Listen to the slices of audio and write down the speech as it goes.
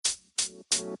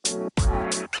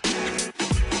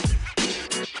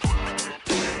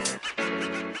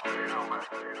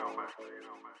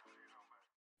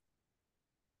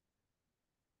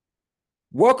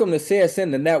Welcome to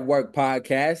CSN the Network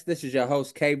podcast. This is your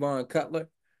host, Kayvon Cutler,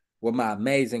 with my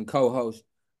amazing co-host,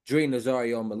 Dre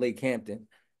Nazario and Malik Hampton.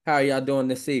 How are y'all doing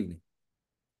this evening?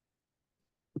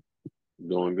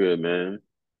 Doing good, man.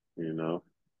 You know,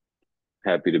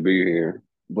 happy to be here.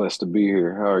 Blessed to be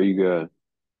here. How are you guys?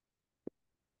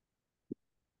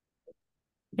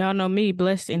 Y'all know me,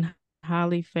 blessed and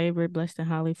highly favored.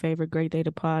 Great day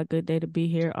to pod, good day to be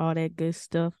here, all that good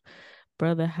stuff.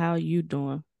 Brother, how you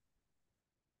doing?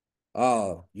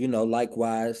 Oh,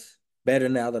 likewise, better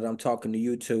now that I'm talking to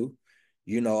you two.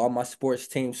 All my sports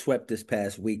teams swept this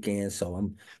past weekend,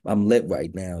 so I'm lit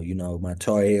right now. My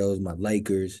Tar Heels, my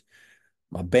Lakers,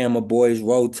 my Bama boys,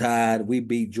 Roll Tide. We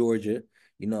beat Georgia.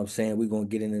 You know what I'm saying? We're gonna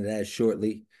get into that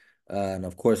shortly. And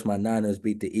of course, my Niners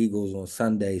beat the Eagles on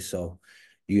Sunday. So,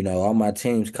 all my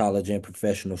teams, college and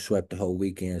professional, swept the whole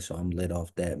weekend. So I'm lit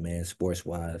off that, man. Sports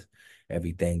wise,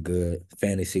 everything good.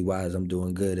 Fantasy wise, I'm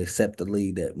doing good, except the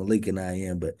league that Malik and I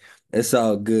in. But it's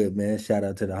all good, man. Shout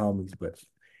out to the homies. But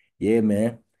yeah,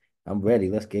 man, I'm ready.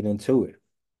 Let's get into it.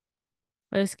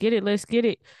 Let's get it. Let's get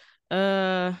it.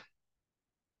 Uh,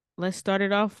 let's start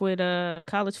it off with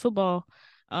college football.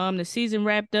 The season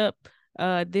wrapped up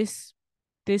this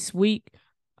week.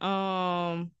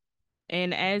 Um,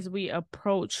 and as we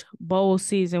approach bowl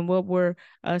season, what were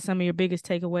some of your biggest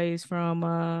takeaways from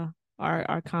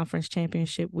our conference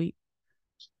championship week?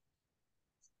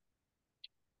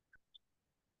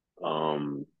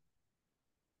 Um,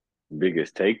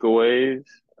 Biggest takeaways,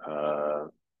 uh,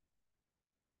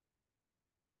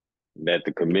 that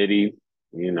the committee,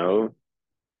 you know,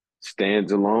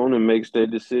 stands alone and makes their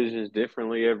decisions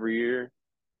differently every year.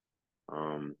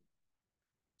 Um,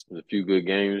 there's a few good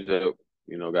games that,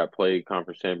 got played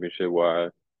conference championship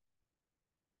wise.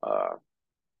 Uh,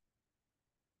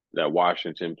 that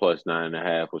Washington plus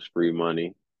 9.5 was free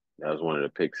money. That was one of the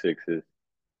pick sixes.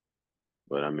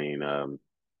 But I mean,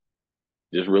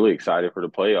 just really excited for the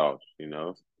playoffs,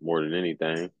 more than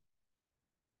anything.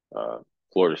 Uh,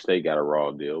 Florida State got a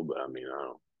raw deal, but I mean,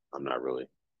 I'm not really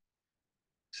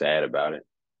sad about it.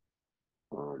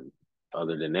 Um,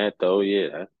 Other than that, though,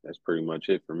 yeah, that's pretty much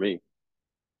it for me.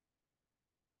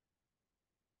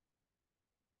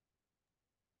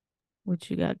 What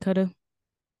you got, Cutter?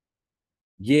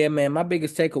 Yeah, man, my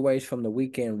biggest takeaways from the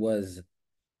weekend was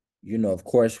of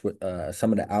course, with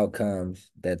some of the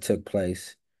outcomes that took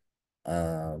place.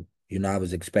 I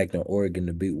was expecting Oregon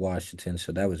to beat Washington,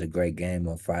 so that was a great game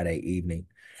on Friday evening.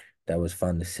 That was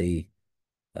fun to see.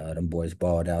 Them boys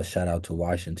balled out. Shout out to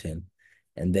Washington.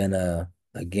 And then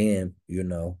again,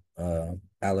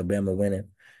 Alabama winning.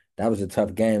 That was a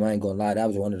tough game. I ain't gonna lie. That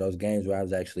was one of those games where I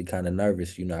was actually kind of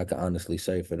nervous. I could honestly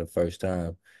say for the first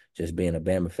time, just being a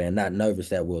Bama fan, not nervous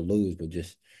that we'll lose, but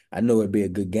just I knew it'd be a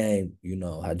good game.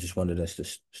 I just wanted us to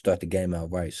start the game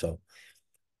out right. So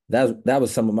that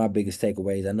was some of my biggest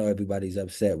takeaways. I know everybody's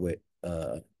upset with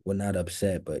well, not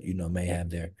upset, but may have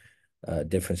their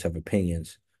difference of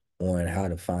opinions on how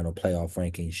the final playoff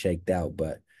rankings shaked out.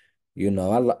 But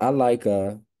I like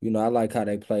I like how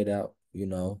they played out.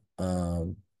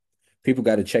 People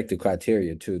got to check the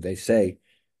criteria too. They say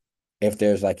if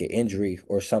there's like an injury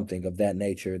or something of that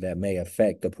nature that may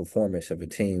affect the performance of a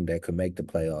team that could make the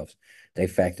playoffs, they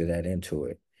factor that into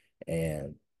it.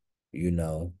 And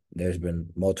there's been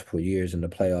multiple years in the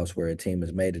playoffs where a team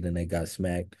has made it and they got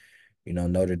smacked.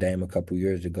 Notre Dame a couple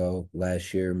years ago,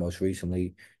 last year, most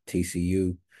recently,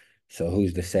 TCU. So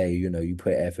who's to say, you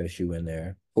put FSU in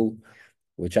there? Who,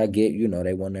 which I get,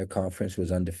 they won their conference,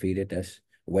 was undefeated. That's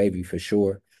wavy for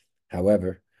sure.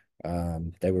 However,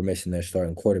 they were missing their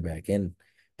starting quarterback and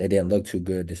they didn't look too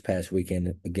good this past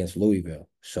weekend against Louisville.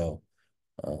 So,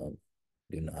 um,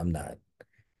 I'm not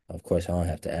of course, I don't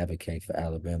have to advocate for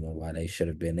Alabama why they should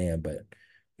have been in, but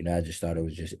I just thought it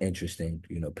was just interesting.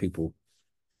 People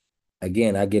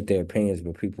again, I get their opinions,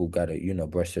 but people got to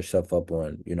brush themselves up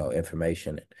on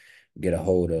information and get a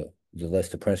hold of the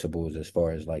list of principles as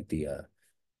far as like the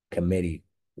committee,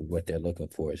 what they're looking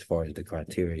for as far as the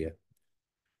criteria.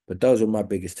 But those were my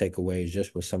biggest takeaways,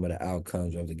 just with some of the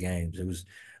outcomes of the games. It was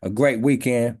a great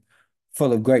weekend,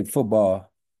 full of great football.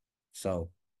 So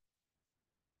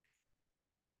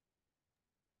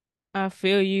I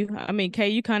feel you. I mean, Kay,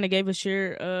 you kind of gave us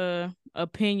your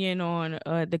opinion on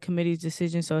the committee's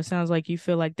decision, so it sounds like you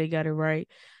feel like they got it right.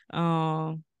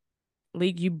 Um,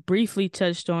 League, you briefly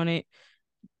touched on it.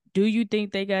 Do you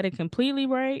think they got it completely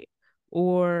right,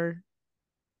 or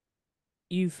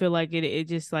you feel like it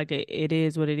just like it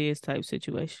is what it is type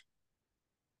situation?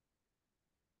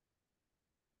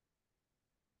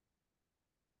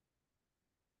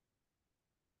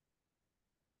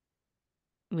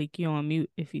 Leak, you on mute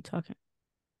if you talking.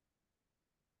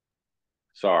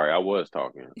 Sorry, I was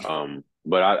talking.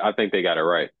 But I think they got it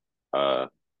right. Uh,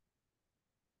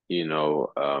 you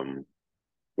know,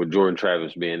 with Jordan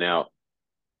Travis being out,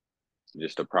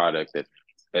 just a product that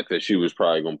FSU was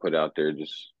probably going to put out there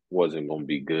just wasn't going to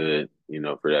be good,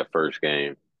 for that first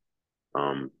game.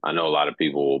 I know a lot of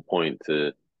people will point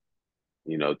to,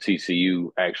 TCU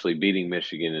actually beating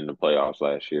Michigan in the playoffs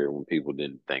last year when people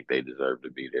didn't think they deserved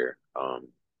to be there.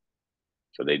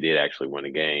 So they did actually win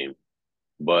a game,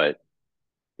 but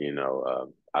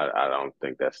I don't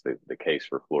think that's the case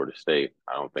for Florida State.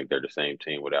 I don't think they're the same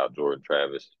team without Jordan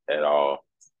Travis at all.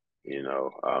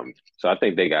 So I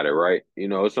think they got it right.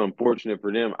 It's unfortunate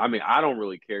for them. I mean, I don't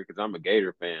really care because I'm a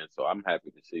Gator fan, so I'm happy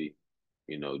to see,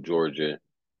 Georgia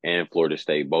and Florida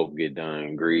State both get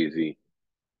done greasy.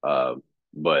 Uh,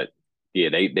 but yeah,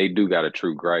 they do got a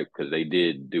true gripe because they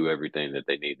did do everything that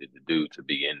they needed to do to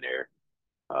be in there.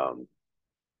 Um,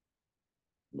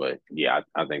 but yeah,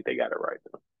 I think they got it right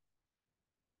though.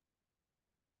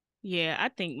 Yeah, I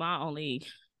think my only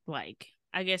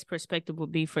I guess perspective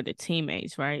would be for the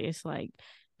teammates, right? It's like,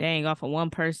 dang, off of one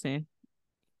person,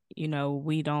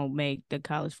 we don't make the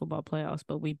college football playoffs,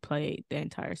 but we played the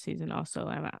entire season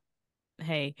also.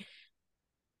 Hey,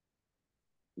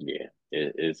 yeah,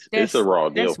 it's a raw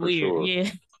deal that's for weird. sure.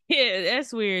 Yeah. Yeah,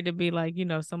 that's weird to be like,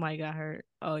 somebody got hurt.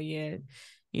 Oh yeah,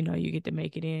 you get to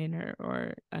make it in,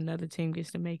 or another team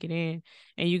gets to make it in,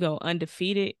 and you go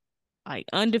undefeated. Like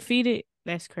undefeated,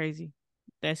 that's crazy.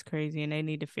 That's crazy, and they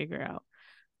need to figure out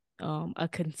a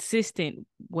consistent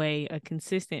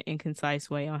and concise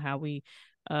way on how we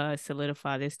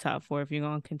solidify this top four if you're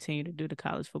going to continue to do the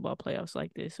college football playoffs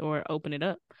like this or open it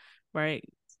up, right?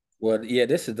 Well, yeah,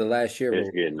 this is the last year. It's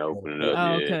getting opening up,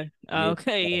 Oh, yeah. okay.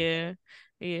 Okay, yeah.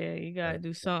 Yeah, you gotta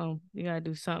do something. You gotta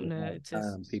do something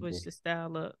to switch the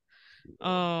style up.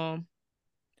 Um,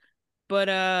 but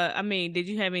I mean, did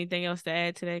you have anything else to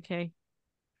add to that, Kay?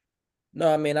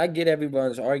 No, I mean, I get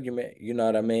everyone's argument, you know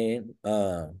what I mean?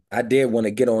 I did want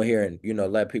to get on here and,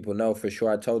 let people know for sure.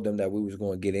 I told them that we was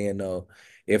going to get in though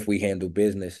if we handle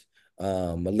business.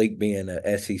 Malik being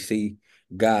a SEC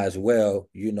guy as well,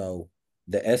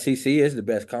 the SEC is the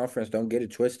best conference. Don't get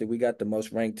it twisted. We got the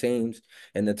most ranked teams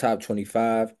in the top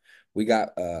 25. We got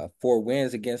 4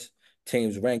 wins against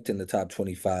teams ranked in the top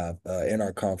 25 in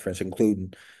our conference,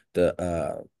 including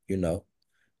the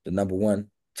the number one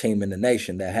team in the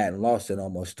nation that hadn't lost in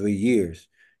almost 3 years.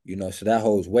 So that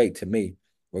holds weight to me,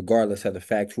 regardless of the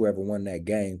fact whoever won that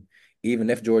game. Even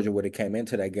if Georgia would have came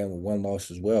into that game with 1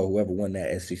 loss as well, whoever won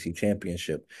that SEC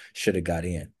championship should have got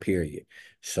in. Period.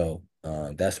 So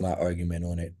that's my argument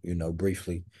on it.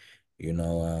 Briefly. We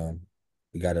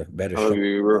got a better I'm gonna show.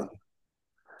 be real.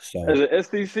 So As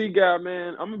an SEC guy,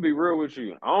 man, I'm gonna be real with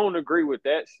you. I don't agree with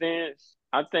that stance.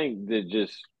 I think that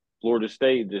just Florida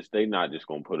State, they not just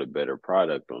gonna put a better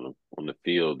product on the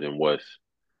field than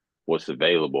what's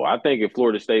available. I think if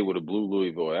Florida State would have blew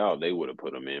Louisville out, they would have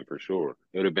put them in for sure.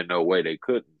 There would have been no way they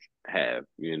couldn't have,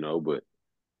 But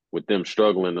with them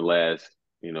struggling the last,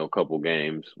 couple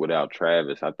games without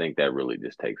Travis, I think that really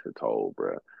just takes a toll,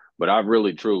 bro. But I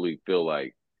really truly feel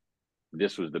like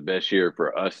this was the best year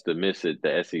for us to miss it,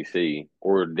 the SEC,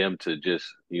 or them to just,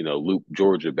 loop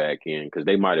Georgia back in, because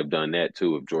they might have done that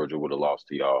too if Georgia would have lost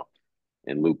to y'all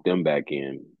and loop them back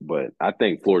in. But I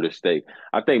think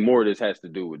I think more of this has to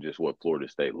do with just what Florida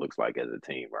State looks like as a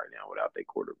team right now without their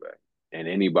quarterback. And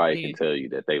anybody Yeah. can tell you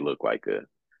that they look like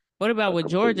What about a with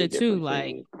Georgia completely too? different Like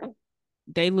team.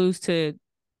 they lose to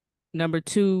number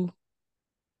 2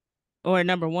 or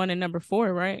number 1 and number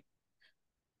 4, right?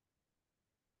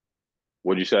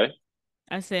 What'd you say?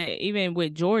 I said even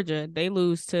with Georgia, they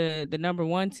lose to the number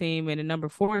 1 team and the number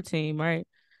 4 team, right?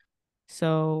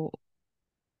 So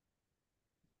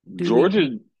do we think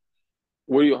Georgia,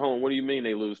 what do you mean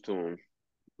they lose to them?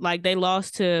 like they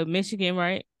lost to Michigan,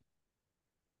 right?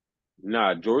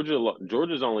 Nah,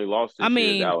 Georgia's only lost I this year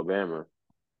is mean, Alabama.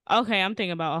 okay, I'm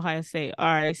thinking about Ohio State. All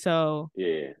right, so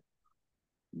Yeah.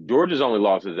 Georgia's only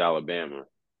loss is Alabama.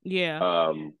 yeah,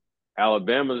 Um,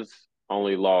 Alabama's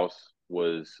only loss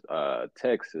was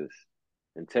Texas,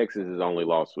 and Texas's only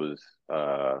loss was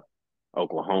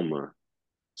Oklahoma.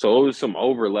 So it was some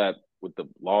overlap with the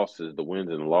losses, the wins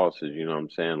and the losses. You know what I'm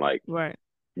saying? Like right.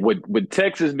 with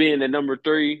Texas being the number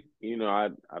 3, I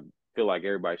feel like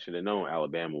everybody should have known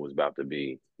Alabama was about to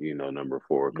be number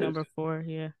 4 because Number 4,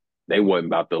 yeah. they wasn't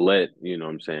about to let what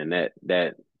I'm saying that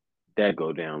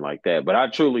go down like that. But I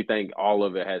truly think all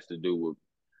of it has to do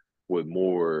with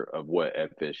more of what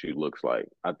FSU looks like.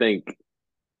 I think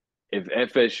if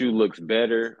FSU looks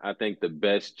better, I think the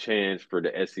best chance for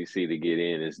the SEC to get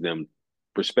in is them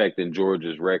respecting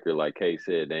Georgia's record, like Kay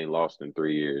said, they ain't lost in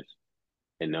 3 years,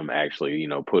 and them actually,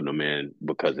 putting them in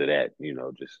because of that.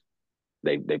 Just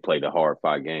they played a hard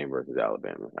fought game versus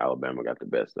Alabama. Alabama got the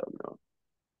best of them, though.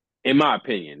 In my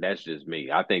opinion, that's just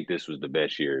me. I think this was the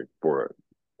best year for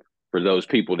those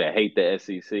people that hate the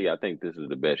SEC. I think this is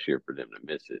the best year for them to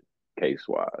miss it, case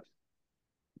wise.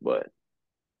 But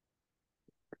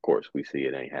of course, we see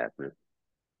it ain't happening.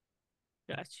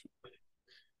 Got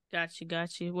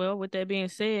you. Well, with that being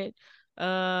said,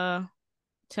 tell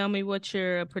me what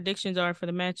your predictions are for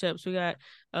the matchups. We got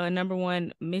number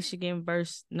 1 Michigan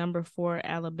versus number 4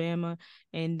 Alabama,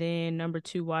 and then number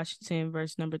 2 Washington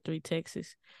versus number 3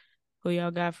 Texas. Who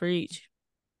y'all got for each?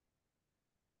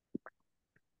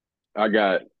 I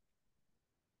got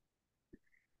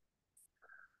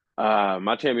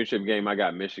my championship game. I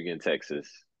got Michigan, Texas,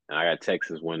 and I got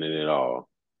Texas winning it all.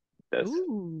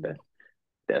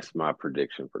 That's my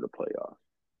prediction for the playoffs.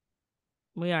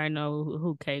 We already know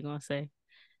who Kay gonna say.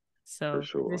 So for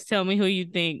sure. Just tell me who you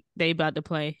think they about to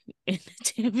play in the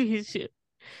championship.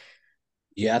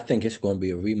 Yeah, I think it's going to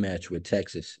be a rematch with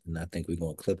Texas, and I think we're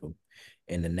going to clip them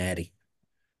in the Natty.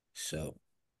 So,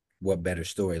 what better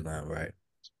storyline, right?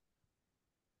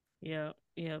 Yep.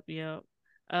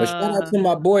 But shout out to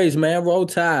my boys, man. Roll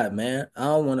Tide, man. I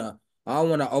don't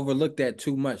wanna overlook that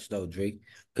too much though, Drake,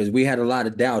 because we had a lot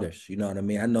of doubters. You know what I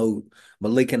mean? I know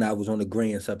Malik and I was on the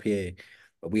greens up here,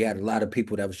 but we had a lot of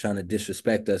people that was trying to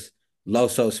disrespect us.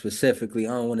 Loso specifically. I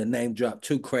don't want to name drop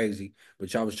too crazy,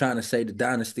 but y'all was trying to say the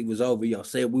dynasty was over. Y'all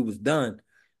said we was done,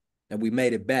 and we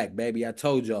made it back, baby. I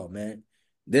told y'all, man.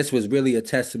 This was really a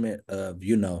testament of,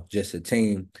 just a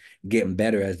team getting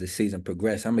better as the season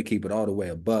progressed. I'm gonna keep it all the way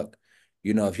a buck.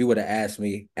 If you would have asked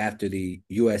me after the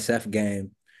USF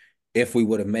game if we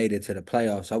would have made it to the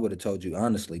playoffs, I would have told you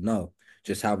honestly, no.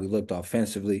 Just how we looked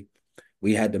offensively.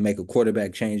 We had to make a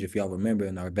quarterback change, if y'all remember,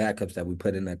 and our backups that we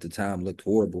put in at the time looked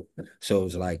horrible. So it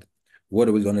was like, what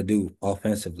are we going to do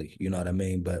offensively? You know what I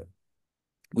mean? But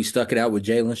we stuck it out with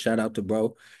Jalen. Shout out to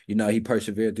bro. He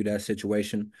persevered through that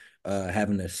situation,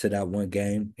 having to sit out one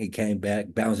game. He came back,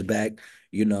 bounced back.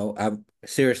 I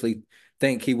seriously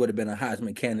think he would have been a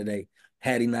Heisman candidate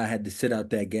had he not had to sit out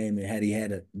that game and had he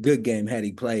had a good game had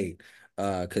he played.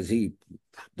 Because the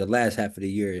last half of the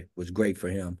year was great for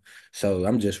him. So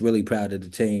I'm just really proud of the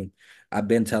team. I've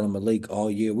been telling Malik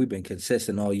all year. We've been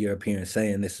consistent all year up here and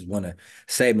saying this is one of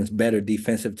Saban's better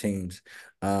defensive teams.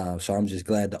 So I'm just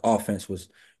glad the offense was,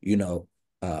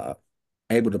 uh,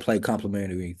 able to play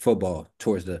complementary football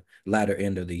towards the latter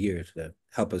end of the year to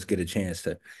help us get a chance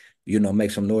to,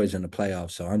 make some noise in the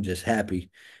playoffs. So I'm just happy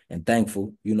and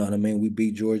thankful. You know what I mean? We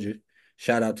beat Georgia.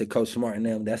 Shout out to Coach Smart and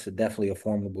them. That's definitely a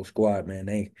formidable squad, man.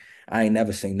 I ain't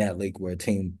never seen that league where a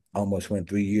team almost went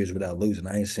 3 years without losing.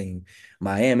 I ain't seen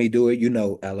Miami do it.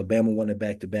 Alabama won it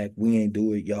back to back. We ain't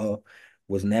do it. Y'all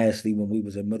was nasty when we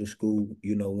was in middle school.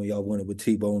 When y'all won it with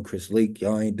Tebow and Chris Leak,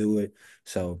 y'all ain't do it.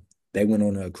 So they went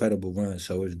on an incredible run.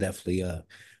 So it's definitely a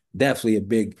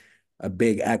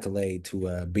big accolade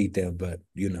to beat them. But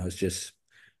it's just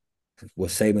what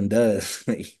Saban does.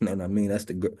 You know what I mean? That's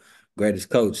the greatest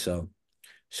coach. So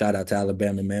shout out to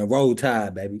Alabama, man. Roll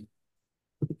Tide, baby.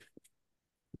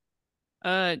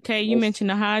 Kay, you mentioned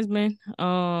the Heisman.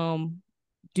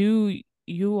 Do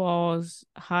you all's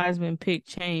Heisman pick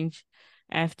change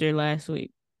after last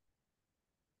week?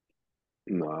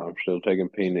 No, I'm still taking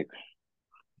Penix.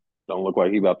 Don't look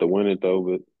like he about to win it though,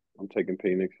 but I'm taking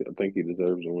Penix. I think he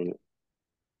deserves to win it.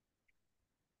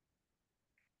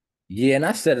 Yeah, and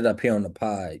I set it up here on the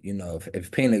pod.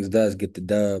 If Penix does get the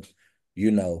dub,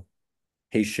 you know,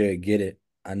 he should get it.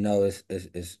 I know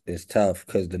it's tough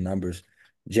because the numbers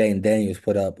Jayden Daniels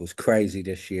put up was crazy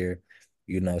this year,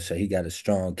 so he got a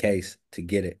strong case to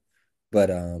get it. But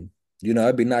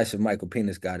it'd be nice if Michael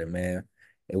Penix got it, man.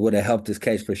 It would have helped his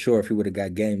case for sure if he would have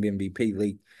got game MVP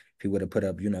league, if he would have put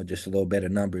up, just a little better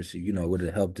numbers, it would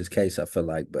have helped his case, I feel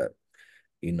like. But,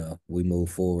 we move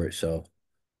forward. So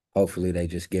hopefully they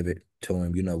just give it to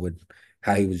him, with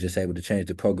how he was just able to change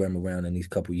the program around in these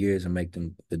couple years and make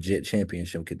them legit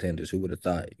championship contenders. Who would have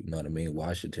thought, you know what I mean?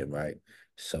 Washington, right?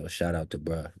 So shout out to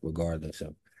bruh, regardless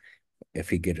of if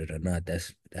he get it or not.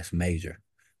 That's major.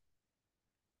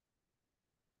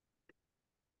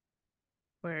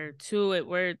 Word to it.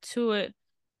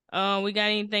 We got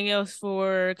anything else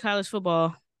for college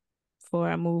football before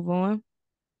I move on?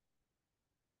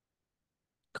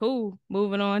 Cool.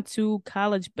 Moving on to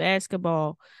college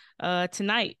basketball.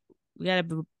 Tonight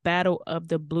a battle of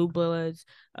the blue bloods,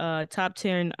 top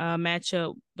 10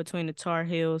 matchup between the Tar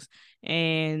Heels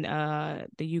and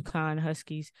the Yukon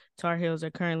Huskies. Tar Heels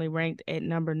are currently ranked at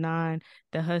number 9.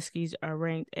 The Huskies are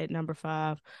ranked at number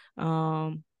 5.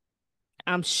 I'm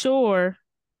sure,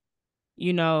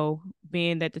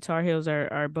 being that the Tar Heels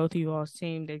are both of you all's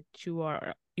team, that you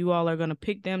all are gonna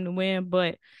pick them to win,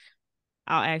 but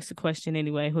I'll ask the question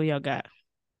anyway. Who y'all got?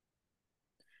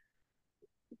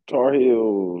 Tar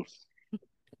Heels,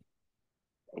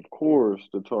 of course,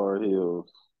 the Tar Heels.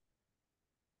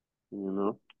 You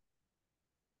know,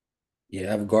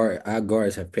 Yeah, our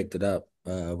guards have picked it up,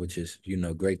 which is,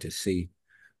 great to see.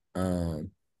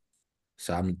 Um,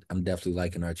 so I'm definitely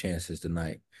liking our chances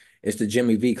tonight. It's the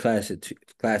Jimmy V classic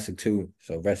too.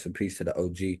 So rest in peace to the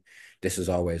OG. This is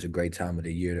always a great time of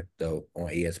the year though on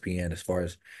ESPN as far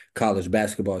as college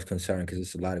basketball is concerned, because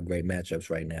it's a lot of great matchups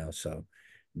right now. So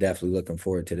definitely looking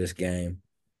forward to this game.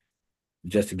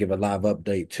 Just to give a live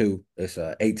update too, it's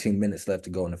 18 minutes left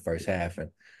to go in the first half, and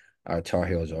our Tar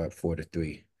Heels are up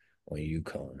 4-3 on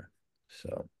UConn.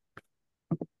 So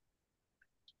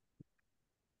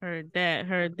Heard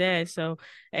that. So,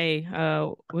 hey,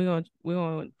 we're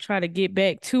gonna try to get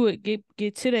back to it,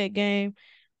 get to that game.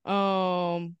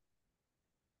 Um,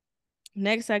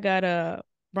 Next I got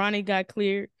Bronny got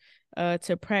cleared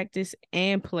to practice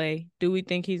and play. Do we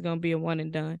think he's gonna be a one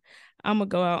and done? I'm gonna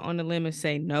go out on the limb and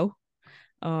say no.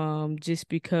 Just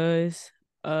because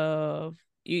of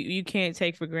you can't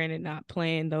take for granted not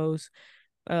playing those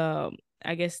I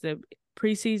guess the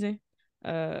preseason,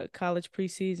 college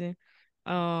preseason.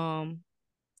 I'm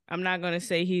not gonna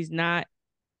say he's not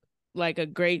like a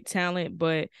great talent,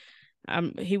 but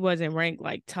he wasn't ranked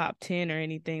like top 10 or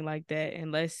anything like that,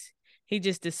 unless he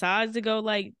just decides to go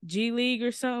like G League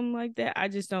or something like that. I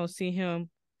just don't see him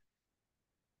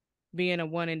being a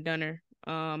one and doneer,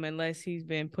 unless he's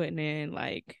been putting in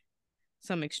like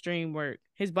some extreme work.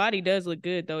 His body does look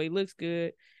good though. He looks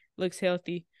good, looks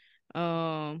healthy.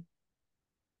 Um,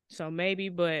 so maybe,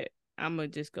 but I'm gonna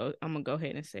go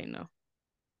ahead and say no.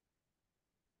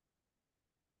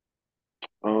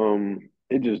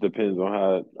 it just depends on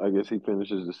how I guess he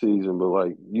finishes the season. But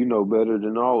like you know better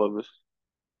than all of us.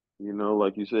 You know,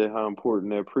 like you said, how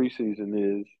important that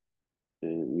preseason is,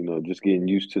 and just getting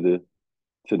used to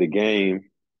the game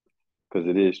because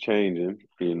it is changing.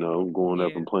 Going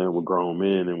up Yeah. and playing with grown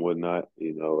men and whatnot.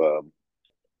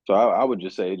 So I would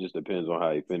just say it just depends on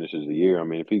how he finishes the year. I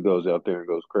mean, if he goes out there and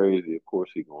goes crazy, of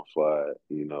course he's gonna slide.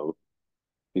 If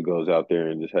he goes out there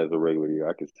and just has a regular year,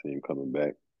 I could see him coming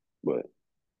back. But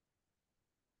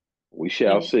we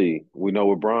shall Yeah. see. We know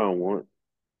what Brian wants.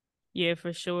 Yeah,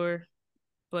 for sure.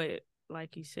 But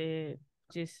like you said,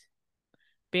 just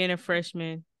being a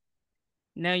freshman,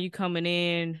 now you coming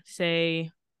in,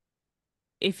 say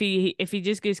if he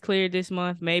just gets cleared this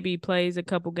month, maybe he plays a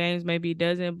couple games, maybe he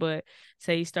doesn't, but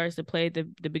say he starts to play at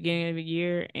the beginning of the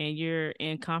year and you're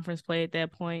in conference play at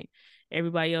that point,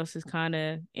 everybody else is kind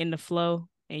of in the flow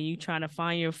and you trying to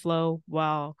find your flow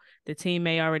while the team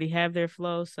may already have their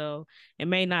flow, so it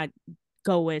may not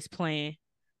go as planned.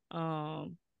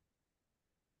 Um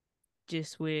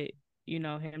just with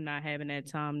him not having that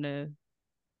time to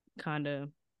kind of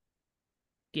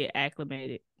get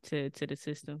acclimated to the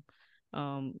system.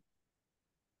 Um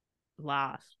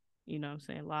Live, what I'm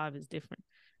saying, live is different.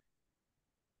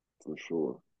 For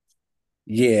sure.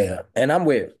 yeah, and I'm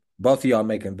with both of y'all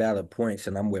making valid points,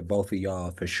 and I'm with both of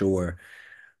y'all for sure.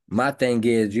 My thing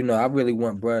is, I really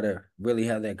want brother really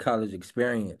have that college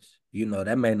experience.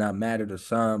 That may not matter to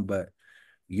some, but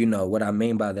what I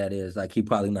mean by that is like he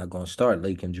probably not gonna start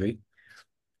Lee Kendrick.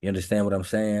 You understand what I'm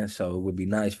saying? So it would be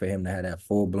nice for him to have that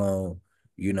full blown,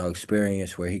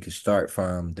 experience where he could start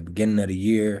from the beginning of the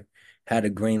year, had a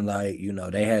green light.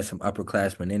 They had some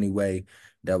upperclassmen anyway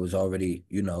that was already,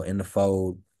 in the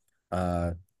fold.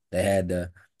 Uh, they had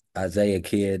the Isaiah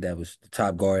kid that was the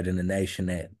top guard in the nation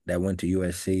that went to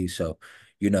USC. So,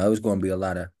 it was going to be a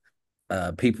lot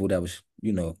of people that was,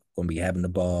 going to be having the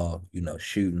ball,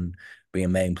 shooting,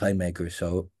 being main playmakers.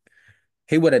 So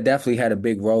he would have definitely had a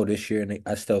big role this year, and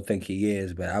I still think he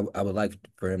is. But I would like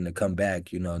for him to come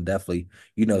back, and definitely,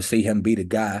 see him be the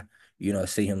guy,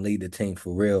 see him lead the team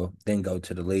for real, then go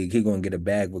to the league. He gonna get a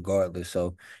bag regardless.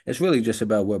 So it's really just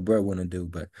about what Bro want to do.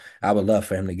 But I would love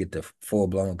for him to get the full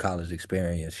blown college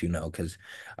experience, because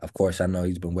of course I know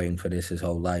he's been waiting for this his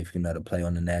whole life, to play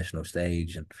on the national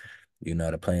stage and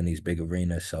to play in these big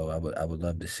arenas. So I would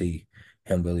love to see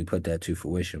him really put that to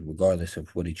fruition, regardless of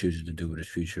what he chooses to do with his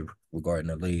future regarding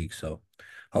the league. So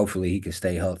hopefully he can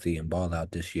stay healthy and ball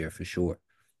out this year for sure.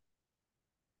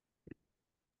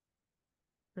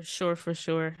 For sure, for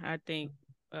sure. I think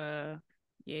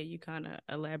Yeah, you kind of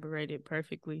elaborated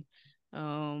perfectly.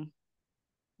 Um,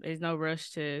 there's no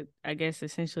rush to, I guess,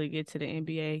 essentially get to the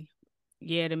NBA.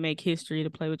 Yeah, to make history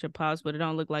to play with your pops, but it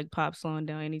don't look like Pop slowing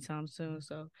down anytime soon.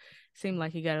 So, seemed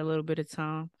like he got a little bit of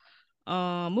time.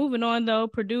 Moving on though,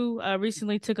 Purdue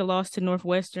recently took a loss to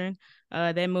Northwestern.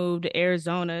 They moved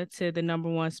Arizona to the number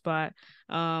 1 spot.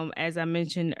 As I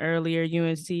mentioned earlier,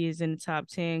 UNC is in the top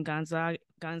 10.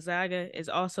 Gonzaga is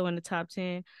also in the top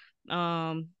 10.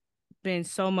 Been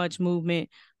so much movement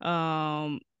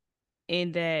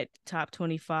in that top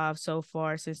 25 so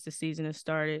far since the season has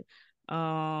started.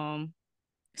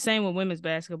 Same with women's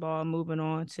basketball. Moving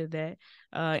on to that,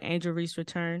 Angel Reese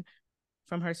returned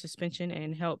from her suspension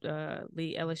and helped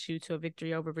lead LSU to a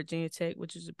victory over Virginia Tech,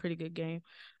 which is a pretty good game.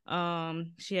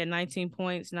 She had 19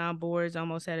 points, 9 boards,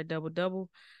 almost had a double-double.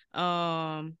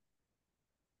 The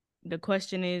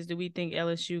question is, do we think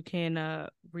LSU can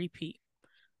repeat?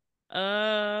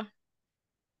 I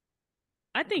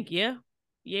think yeah.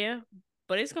 Yeah.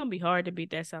 But it's gonna be hard to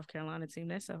beat that South Carolina team.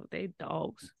 They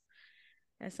dogs.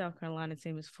 That South Carolina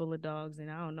team is full of dogs,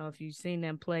 and I don't know if you've seen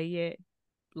them play yet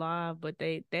live, but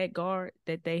that guard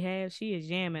that they have, she is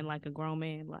jamming like a grown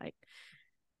man, like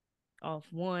off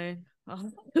one, off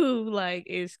two, like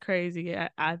it's crazy.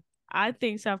 I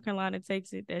think South Carolina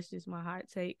takes it. That's just my hot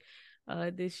take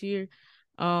this year.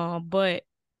 But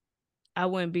I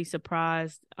wouldn't be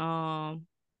surprised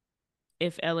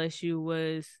if LSU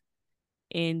was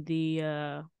in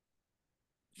the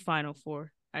Final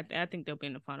Four. I think they'll be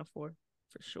in the Final Four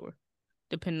for sure,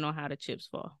 depending on how the chips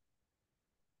fall.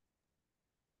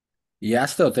 Yeah, I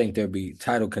still think there'll be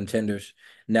title contenders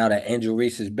now that Angel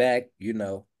Reese is back.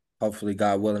 Hopefully,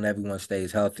 God willing, everyone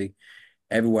stays healthy.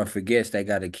 Everyone forgets they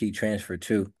got a key transfer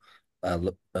too.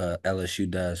 LSU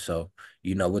does. So,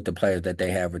 with the players that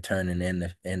they have returning and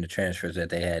the transfers that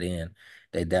they had in,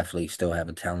 they definitely still have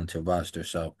a talented roster.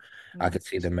 So I could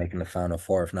see them making the Final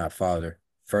Four, if not further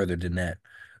than that.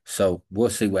 So we'll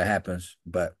see what happens.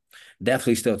 But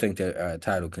definitely still think they're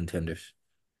title contenders.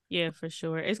 Yeah, for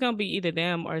sure. It's gonna be either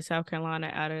them or South Carolina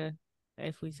out of,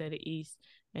 if we say the East,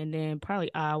 and then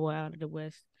probably Iowa out of the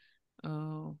West.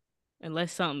 Um,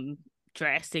 unless something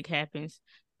drastic happens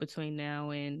between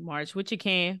now and March, which it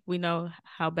can. We know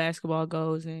how basketball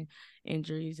goes and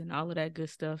injuries and all of that good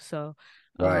stuff. So,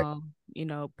 Right.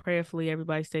 prayerfully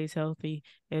everybody stays healthy.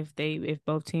 If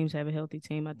both teams have a healthy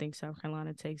team, I think South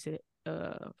Carolina takes it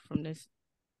from this,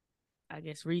 I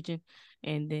guess, region,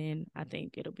 and then I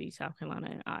think it'll be South Carolina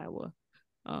and Iowa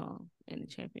in the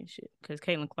championship because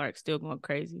Caitlin Clark's still going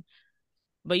crazy.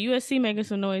 But USC making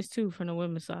some noise too from the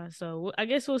women's side, so I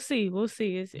guess we'll see. We'll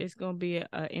see. It's gonna be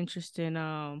a interesting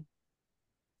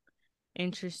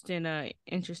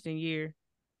year.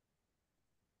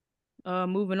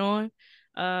 Moving on,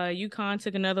 UConn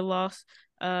took another loss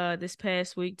this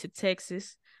past week to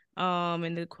Texas.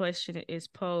 And the question is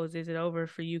posed: is it over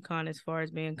for UConn as far as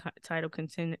being title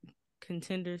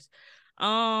contenders?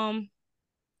 Yeah,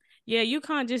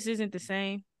 UConn just isn't the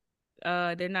same.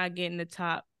 They're not getting the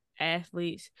top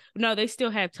athletes. No, they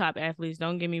still have top athletes,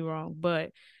 don't get me wrong,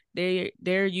 but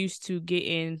they're used to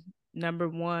getting number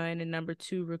 1 and number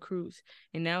 2 recruits,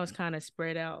 and now it's kind of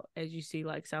spread out, as you see,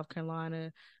 like South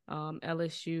Carolina,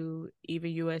 LSU,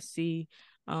 even USC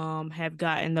have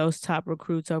gotten those top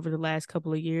recruits over the last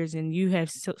couple of years, and you have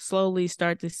slowly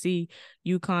start to see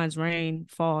UConn's reign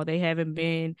fall. They haven't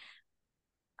been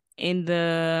in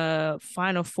the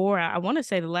Final Four, I want to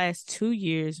say the last 2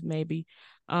 years, maybe.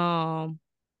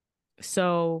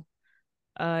 So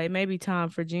it may be time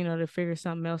for Gino to figure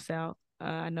something else out.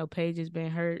 I know Paige has been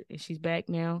hurt and she's back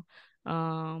now.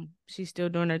 She's still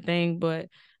doing her thing, but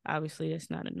obviously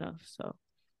that's not enough. So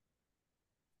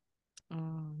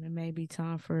it may be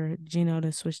time for Gino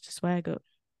to switch the swag up.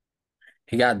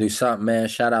 He got to do something, man.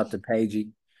 Shout out to Paige.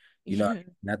 I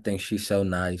think she's so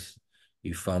nice.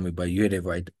 You feel me? But you hit it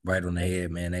right on the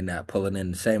head, man. They not pulling in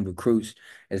the same recruits.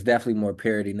 It's definitely more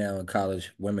parity now in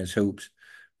college women's hoops.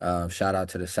 Shout out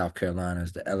to the South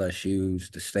Carolinas, the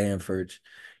LSUs, the Stanfords,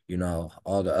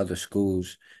 all the other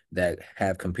schools that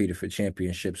have competed for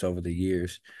championships over the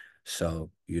years. So,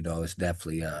 it's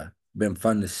definitely been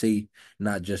fun to see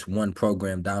not just one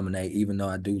program dominate, even though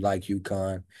I do like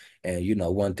UConn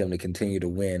and, want them to continue to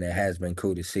win. It has been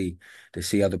cool to see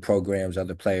other programs,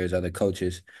 other players, other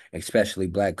coaches, especially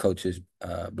black coaches,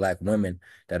 black women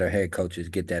that are head coaches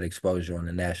get that exposure on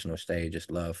the national stage. It's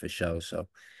love for sure. So,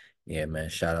 yeah, man,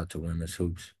 shout out to women's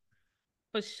hoops.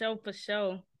 For sure, for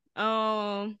sure.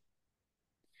 But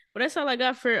that's all I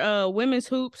got for women's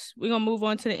hoops. We're gonna move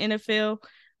on to the NFL.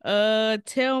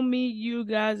 Tell me you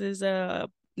guys'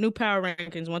 new power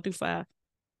rankings 1 through 5.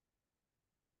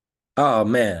 Oh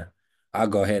man. I'll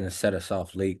go ahead and set us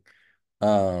off, League.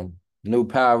 New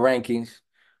power rankings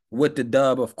with the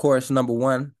dub, of course, number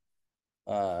one.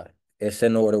 It's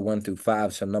in order 1 through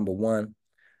 5. So number one,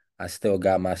 I still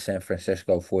got my San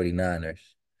Francisco 49ers.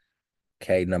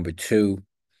 Okay, number two,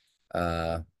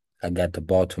 I got the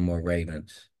Baltimore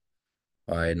Ravens.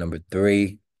 All right, number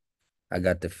three, I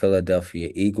got the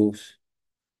Philadelphia Eagles.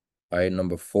 All right,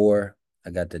 number four, I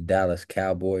got the Dallas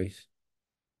Cowboys.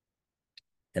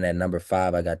 And at number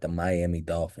 5, I got the Miami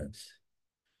Dolphins.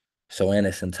 So in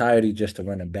its entirety, just to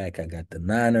run it back, I got the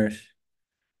Niners,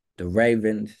 the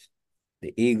Ravens,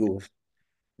 the Eagles,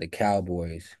 the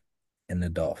Cowboys, and the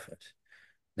Dolphins.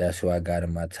 That's who I got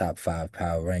in my top 5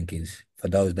 power rankings. For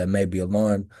those that may be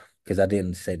alarmed, because I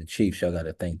didn't say the Chiefs, y'all got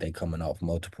to think they coming off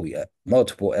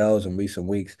multiple L's in recent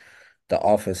weeks. The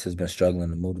offense has been struggling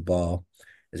to move the ball.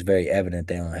 It's very evident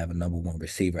they don't have a number one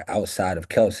receiver outside of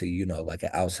Kelsey, like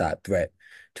an outside threat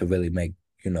to really make,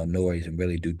 noise and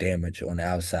really do damage on the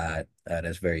outside.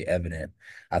 That's very evident.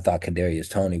 I thought Kadarius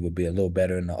Toney would be a little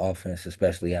better in the offense,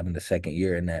 especially having the second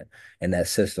year in that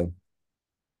system.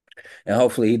 And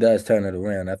hopefully he does turn it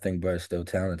around. I think Bird's still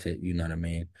talented, you know what I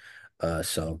mean?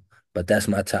 But that's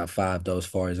my top 5 though, as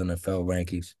far as NFL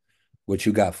rankings. What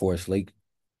you got for us, Leak?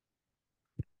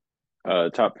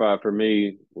 Top five for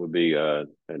me would be at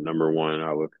number one,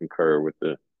 I would concur with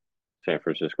the San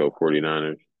Francisco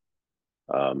 49ers.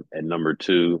 At number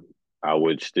two, I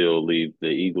would still leave the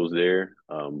Eagles there.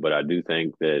 But I do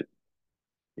think that,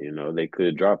 they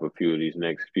could drop a few of these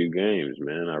next few games,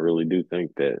 man. I really do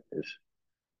think that it's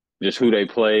just who they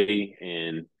play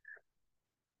and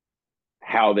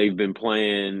how they've been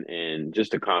playing and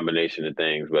just a combination of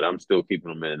things. But I'm still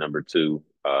keeping them at number two.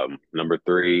 Number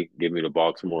three, give me the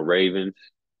Baltimore Ravens.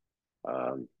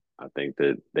 I think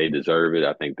that they deserve it.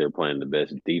 I think they're playing the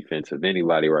best defense of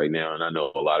anybody right now. And I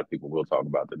know a lot of people will talk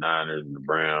about the Niners and the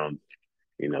Browns,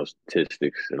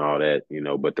 statistics and all that,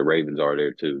 but the Ravens are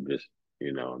there too. Just,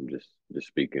 I'm just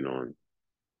speaking on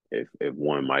if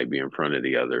one might be in front of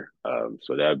the other.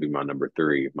 So that would be my number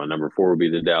three. My number four would be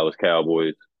the Dallas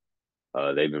Cowboys.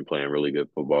 They've been playing really good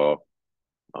football.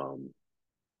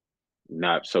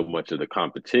 Not so much of the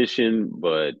competition,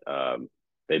 but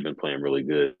they've been playing really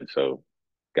good. So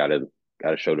gotta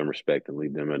show them respect and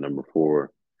leave them at number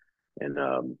four.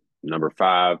 And number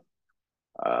five,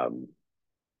 I'm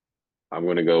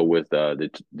gonna go with the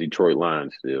Detroit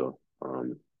Lions still.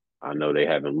 I know they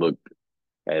haven't looked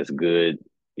as good,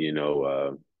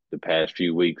 the past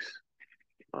few weeks.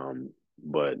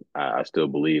 But I still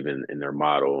believe in their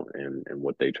model and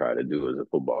what they try to do as a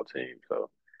football team. So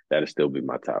that'll still be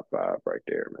my top five right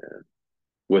there, man.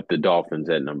 With the Dolphins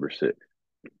at number six.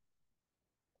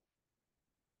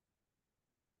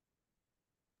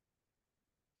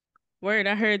 Word,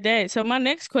 I heard that. So my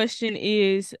next question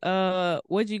is,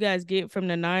 what'd you guys get from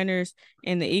the Niners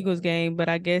and the Eagles game? But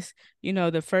I guess,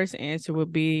 the first answer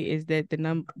would be is that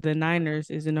the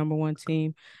Niners is the number one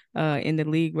team in the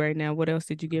league right now. What else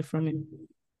did you get from it?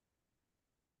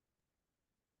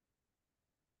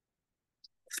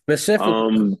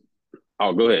 Specifically,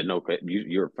 Oh, go ahead. No,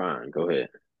 you're fine. Go ahead.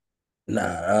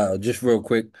 just real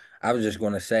quick, I was just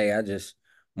gonna say, I just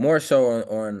more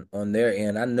so on their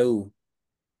end, I knew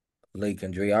Lee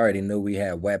Kendry. I already knew we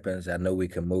had weapons. I knew we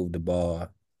could move the ball.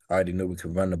 I already knew we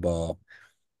could run the ball.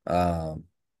 Um,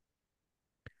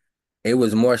 it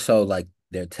was more so like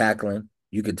their tackling.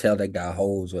 You could tell they got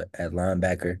holes at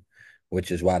linebacker,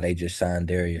 which is why they just signed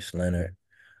Darius Leonard.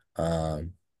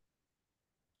 Um,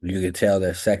 you could tell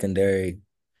their secondary.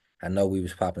 I know we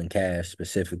was popping cash,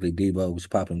 specifically Debo was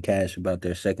popping cash about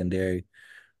their secondary.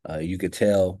 You could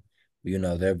tell,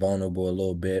 they're vulnerable a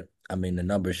little bit. I mean, the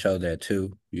numbers show that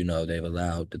too. They've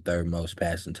allowed the third most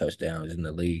passing touchdowns in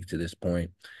the league to this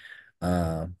point.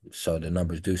 So the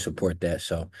numbers do support that.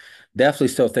 So definitely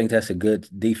still think that's a good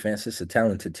defense. It's a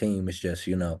talented team. It's just,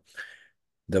 the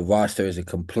roster isn't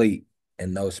complete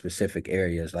in those specific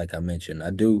areas, like I mentioned.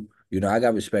 I do, I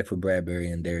got respect for Bradbury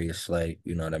and Darius Slay,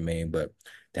 you know what I mean? But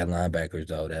that linebackers,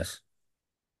 though, that's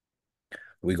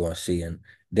we gonna see. And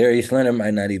Darius Leonard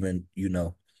might not even,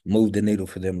 move the needle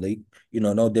for them league.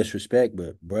 No disrespect,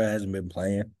 but bro hasn't been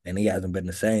playing and he hasn't been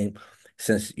the same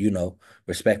since,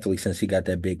 respectfully, since he got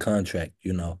that big contract.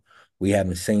 We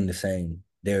haven't seen the same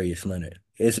Darius Leonard.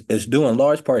 It's due in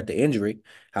large part to injury.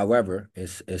 However,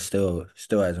 it's still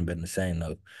hasn't been the same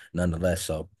though, nonetheless.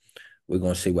 So we're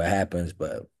gonna see what happens.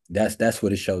 But that's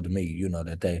what it showed to me,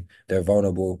 that they're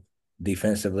vulnerable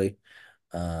defensively.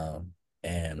 And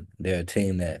they're a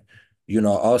team that,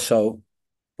 also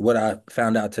what I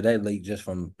found out today, Lee, just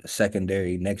from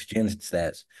secondary next gen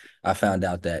stats, I found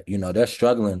out that, they're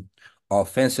struggling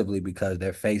offensively because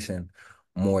they're facing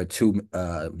more two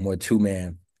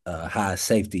man high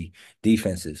safety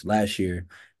defenses. Last year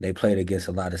they played against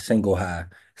a lot of single high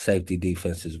safety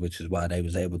defenses, which is why they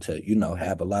was able to,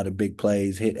 have a lot of big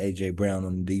plays, hit AJ Brown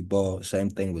on the deep ball. Same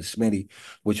thing with Smitty,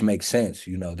 which makes sense.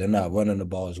 They're not running the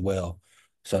ball as well.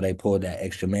 So they pulled that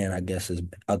extra man, I guess, is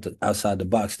outside the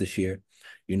box this year,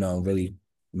 really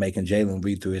making Jalen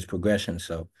read through his progression.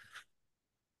 So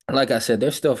like I said,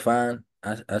 they're still fine.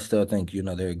 I still think,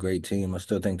 they're a great team. I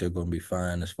still think they're going to be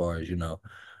fine as far as, doing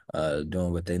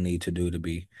what they need to do to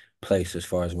be placed as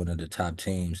far as one of the top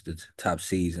teams, the top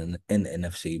seeds in the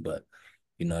NFC. But,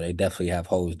 they definitely have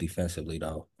holes defensively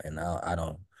though. And I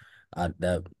don't I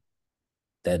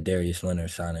that Darius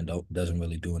Leonard signing doesn't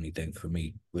really do anything for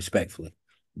me, respectfully.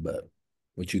 But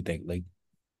what you think, Lee?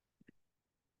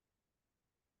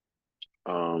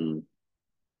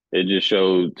 It just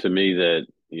showed to me that,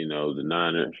 the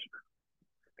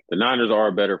Niners are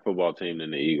a better football team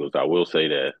than the Eagles. I will say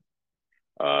that.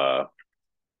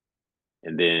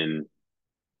 And then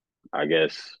I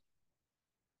guess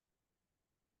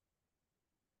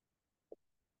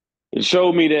it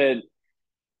showed me that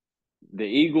the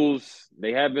Eagles,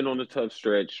 they have been on a tough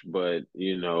stretch, but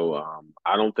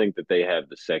I don't think that they have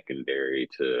the secondary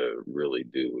to really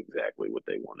do exactly what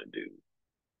they want to do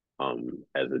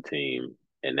as a team,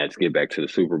 and that's get back to the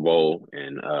Super Bowl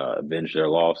and avenge their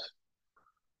loss.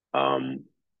 Um,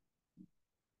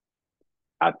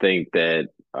 I think that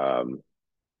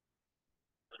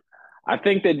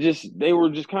just they were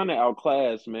just kind of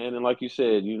outclassed, man. And like you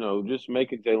said, just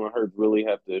making Jalen Hurts really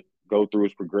have to go through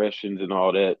his progressions and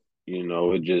all that. It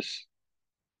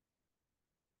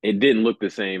didn't look the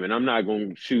same. And I'm not going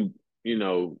to shoot,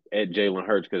 at Jalen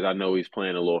Hurts because I know he's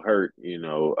playing a little hurt,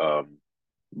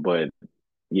 but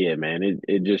yeah, man,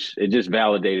 it just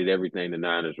validated everything the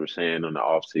Niners were saying on the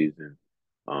offseason.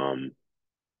 Um,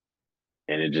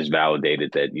 and it just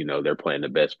validated that, they're playing the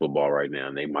best football right now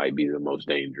and they might be the most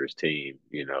dangerous team,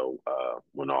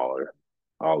 when all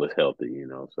is healthy,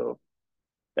 So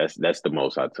that's the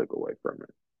most I took away from it.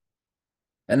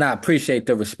 And I appreciate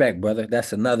the respect, brother.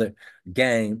 That's another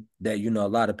game that, a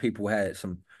lot of people had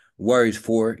some worries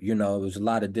for. It was a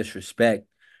lot of disrespect.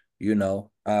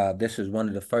 This is one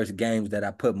of the first games that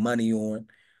I put money on.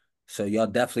 So y'all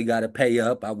definitely got to pay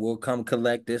up. I will come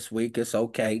collect this week. It's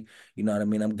okay. You know what I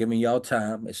mean? I'm giving y'all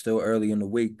time. It's still early in the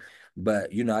week.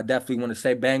 But, I definitely want to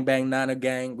say bang, bang, Niner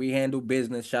gang. We handle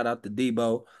business. Shout out to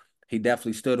Debo. He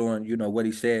definitely stood on, what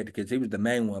he said because he was the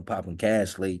main one popping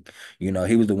cash leak. He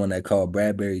was the one that called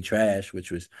Bradbury trash,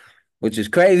 which is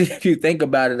crazy if you think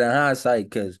about it in hindsight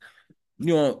because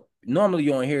normally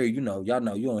you don't hear, y'all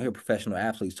know you don't hear professional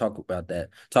athletes talk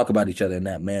about each other in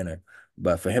that manner.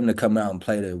 But for him to come out and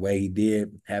play the way he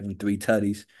did, having 3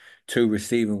 tutties, 2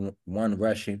 receiving, 1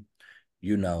 rushing,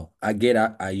 I get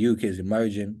Ayuk is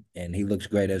emerging and he looks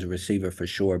great as a receiver for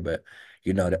sure. But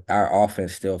our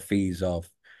offense still feeds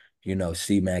off,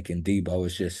 C-Mac and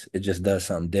Debo. It just does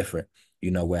something different,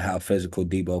 with how physical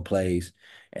Debo plays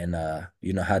and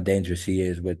how dangerous he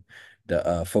is with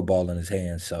the football in his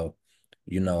hands. So,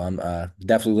 I'm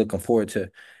definitely looking forward to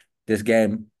this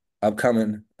game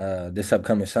this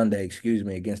upcoming Sunday, excuse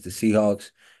me, against the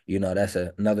Seahawks. That's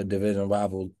another division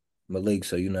rival, Malik.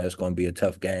 So, it's going to be a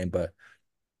tough game, but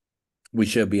we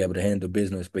should be able to handle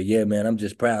business. But yeah, man, I'm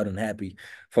just proud and happy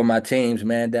for my teams,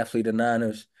 man. Definitely the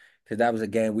Niners, because that was a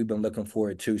game we've been looking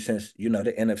forward to since, the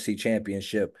NFC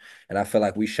Championship. And I feel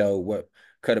like we showed what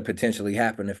could have potentially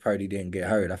happened if Purdy didn't get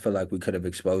hurt. I feel like we could have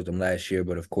exposed them last year,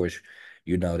 but of course,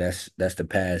 that's the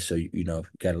past. So,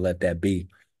 got to let that be.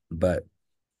 But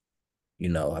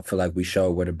I feel like we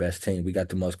showed we're the best team. We got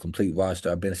the most complete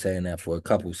roster. I've been saying that for a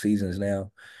couple seasons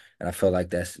now, and I feel like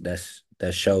that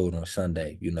showed on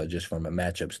Sunday. Just from a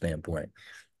matchup standpoint.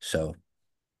 So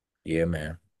yeah,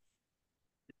 man.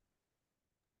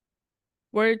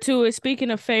 Word to it. Speaking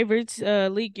of favorites,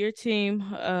 Leak, your team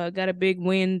got a big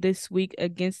win this week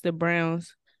against the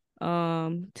Browns.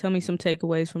 Tell me some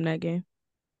takeaways from that game.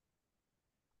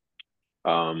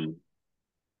 Um,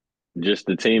 just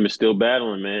the team is still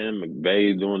battling, man.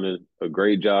 McVay doing a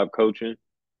great job coaching.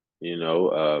 You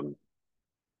know,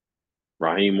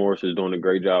 Raheem Morris is doing a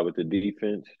great job with the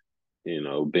defense.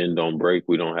 Bend don't break.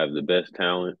 We don't have the best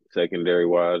talent secondary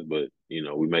wise, but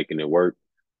we making it work.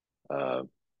 Uh,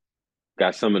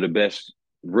 got some of the best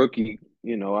rookie.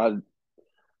 The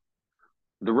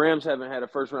Rams haven't had a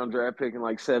first round draft pick in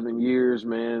like 7 years,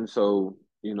 man. So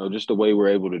just the way we're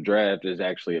able to draft is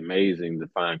actually amazing to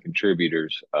find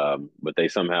contributors. But they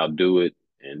somehow do it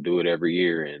and do it every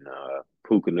year. And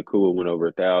Puka Nacua went over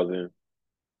 1,000.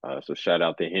 So shout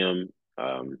out to him.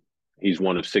 He's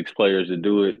one of 6 players to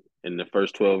do it in the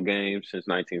first 12 games since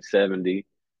 1970.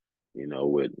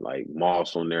 With like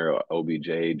Moss on there,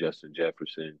 OBJ, Justin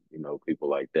Jefferson, people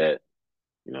like that.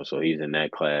 So he's in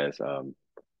that class. I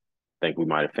think we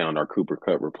might have found our Cooper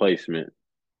Cup replacement.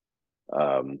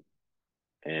 Um,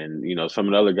 and some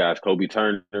of the other guys, Kobe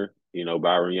Turner,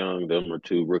 Byron Young, them are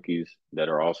two rookies that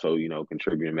are also,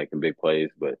 contributing, making big plays.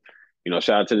 But, shout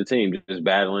out to the team, just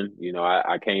battling.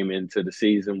 I came into the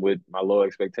season with my low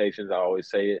expectations. I always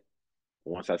say it.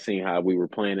 Once I seen how we were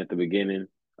playing at the beginning,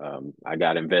 I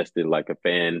got invested like a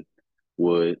fan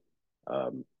would.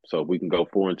 So if we can go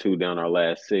 4-2 down our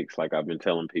last six, like I've been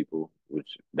telling people,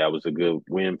 which that was a good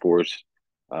win for us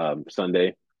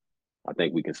Sunday. I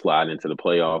think we can slide into the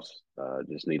playoffs.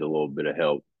 Just need a little bit of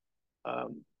help.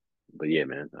 But yeah,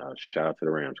 man, shout out to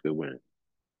the Rams. Good win.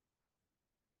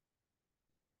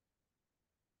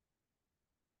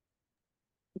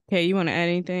 Okay, you want to add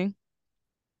anything?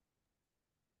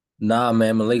 Nah,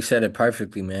 man, Malik said it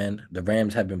perfectly, man. The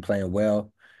Rams have been playing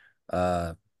well.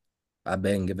 Uh, I've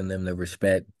been giving them the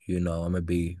respect. I'm gonna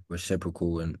be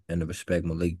reciprocal in the respect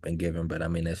Malik been given, but I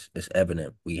mean it's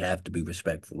evident we have to be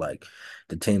respectful. Like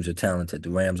the teams are talented. The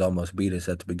Rams almost beat us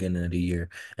at the beginning of the year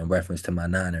in reference to my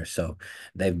Niners. So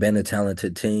they've been a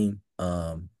talented team.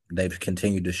 They've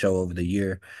continued to show over the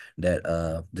year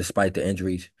that despite the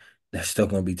injuries, they're still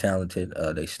gonna be talented.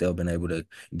 They still been able to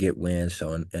get wins.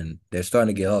 So and they're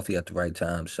starting to get healthy at the right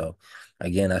time. So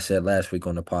again, I said last week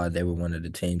on the pod they were one of the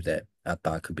teams that I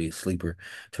thought could be a sleeper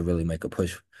to really make a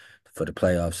push for the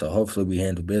playoffs. So hopefully we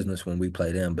handle business when we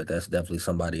play them. But that's definitely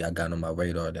somebody I got on my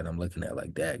radar that I'm looking at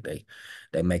like that.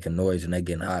 They making noise and they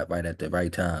getting hot right at the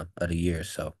right time of the year.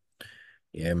 So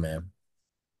yeah, man.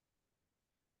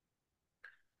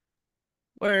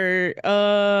 Or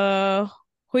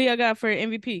who y'all got for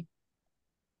MVP?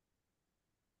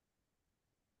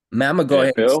 Man, I'm gonna go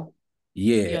ahead and NFL.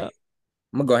 yeah, Yeah,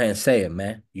 I'm gonna go ahead and say it,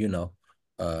 man.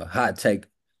 Hot take,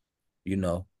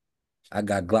 I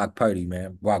got Glock Purdy,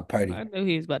 man. Brock I Purdy. knew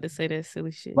he was about to say that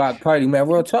silly shit. Brock Purdy, man,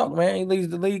 real talk, man. He leads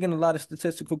the league in a lot of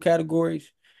statistical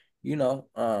categories,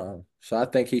 so I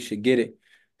think he should get it,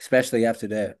 especially after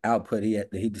that output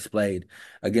he displayed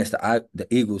against the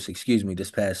Eagles, excuse me,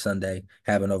 this past Sunday,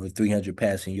 having over 300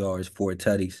 passing yards, 4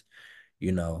 tutties. He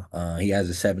has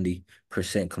a 70%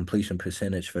 completion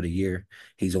percentage for the year.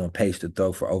 He's on pace to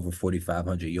throw for over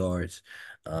 4,500 yards.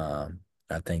 I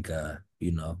think, I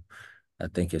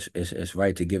think it's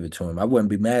right to give it to him. I wouldn't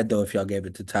be mad though if y'all gave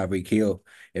it to Tyreek Hill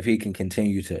if he can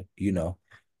continue to,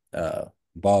 uh,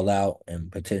 ball out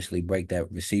and potentially break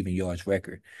that receiving yards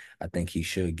record. I think he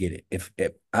should get it. If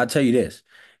I'll tell you this,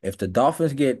 if the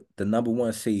Dolphins get the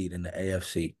 #1 seed in the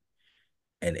AFC,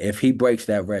 and if he breaks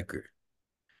that record,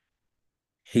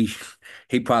 he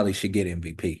he probably should get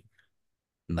MVP.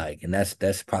 Like, and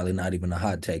that's probably not even a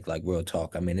hot take, like real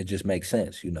talk. I mean, it just makes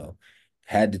sense.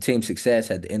 Had the team success,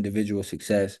 had the individual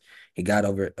success. He got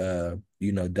over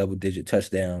double-digit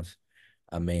touchdowns.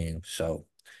 I mean, so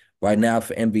right now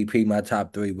for MVP, my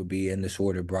top three would be in this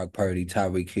order: Brock Purdy,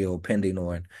 Tyreek Hill, pending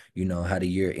on, how the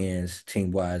year ends,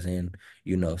 team-wise and,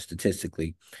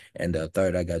 statistically. And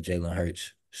third, I got Jalen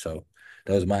Hurts. So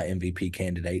those are my MVP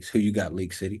candidates. Who you got,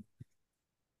 League City?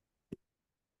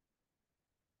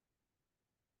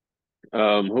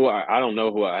 Who I don't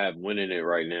know who I have winning it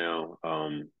right now.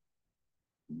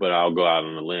 But I'll go out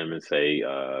on a limb and say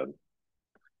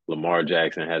Lamar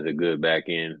Jackson has a good back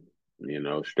end,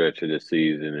 stretch of the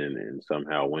season and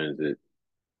somehow wins it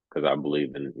because I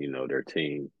believe in, their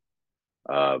team.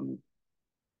 Um,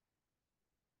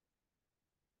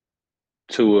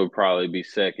 Tua would probably be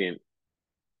second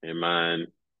in mine.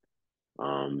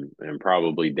 And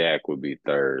probably Dak would be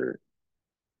third.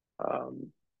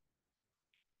 Um,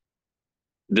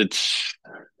 the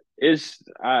it's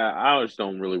I just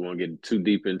don't really want to get too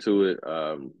deep into it.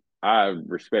 I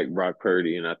respect Brock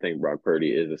Purdy, and I think Brock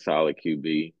Purdy is a solid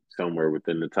QB, somewhere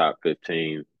within the top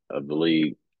 15 of the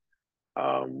league.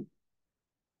 Um,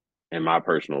 in my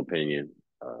personal opinion.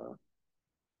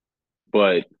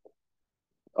 But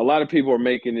a lot of people are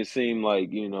making it seem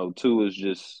like, Tua is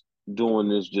just doing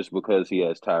this just because he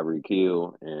has Tyreek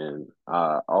Hill. And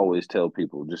I always tell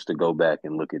people just to go back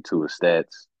and look at Tua's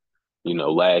stats.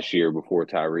 Last year before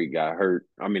Tyreek got hurt,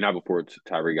 I mean, not before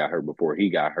Tyreek got hurt, before he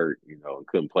got hurt, and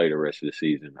couldn't play the rest of the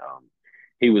season.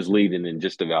 He was leading in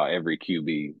just about every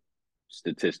QB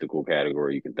statistical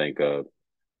category you can think of.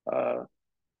 Uh,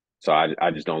 So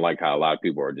I just don't like how a lot of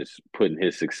people are just putting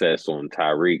his success on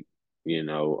Tyreek, you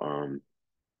know.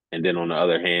 And then on the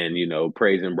other hand,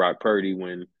 praising Brock Purdy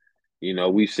when,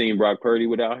 we've seen Brock Purdy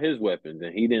without his weapons,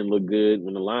 and he didn't look good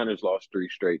when the Liners lost three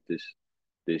straight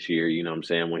this year. You know what I'm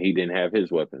saying, when he didn't have his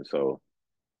weapons. So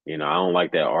I don't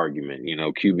like that argument.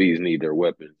 QBs need their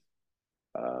weapons,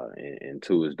 and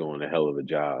Tua is doing a hell of a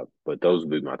job. But those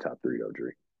would be my top three, though,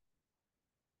 Dre.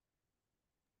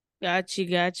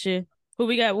 Gotcha. Who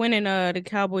we got winning the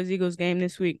Cowboys Eagles game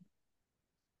this week?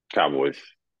 Cowboys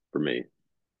for me.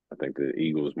 I think the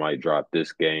Eagles might drop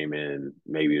this game and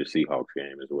maybe the Seahawks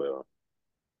game as well.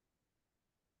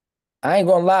 I ain't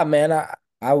gonna lie, man.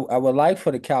 I would like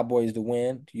for the Cowboys to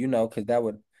win, because that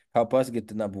would help us get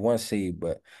the number one seed.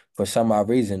 But for some odd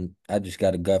reason, I just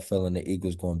got a gut feeling the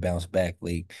Eagles going to bounce back.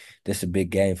 League, this is a big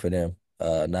game for them.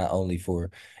 Not only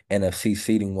for NFC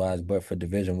seeding wise, but for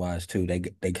division wise too. They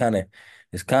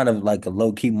it's kind of like a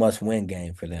low key must win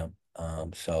game for them.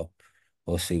 So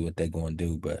we'll see what they're going to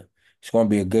do, but it's going to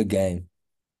be a good game.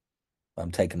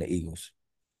 I'm taking the Eagles.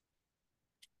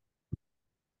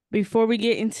 Before we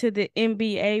get into the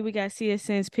NBA, we got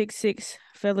CSN's pick six.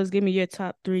 Fellas, give me your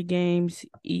top three games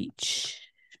each.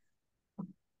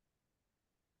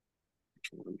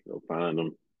 Let's go find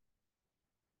them.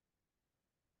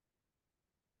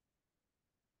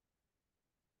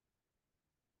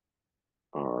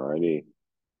 All righty.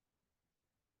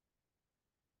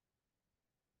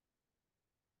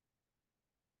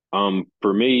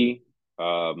 For me,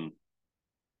 I'm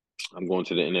going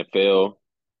to the NFL.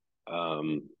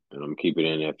 And I'm keeping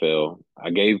it NFL. I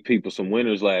gave people some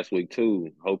winners last week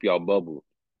too. Hope y'all bubbled.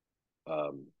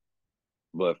 Um,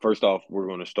 but first off, we're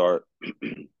going to start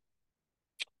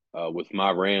with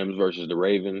my Rams versus the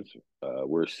Ravens.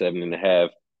 We're 7.5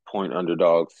 point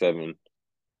underdog, 7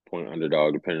 point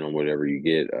underdog, depending on whatever you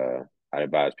get. I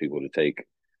advise people to take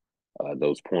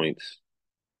those points.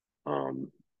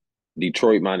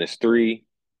 Detroit -3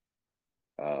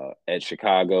 at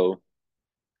Chicago.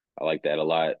 I like that a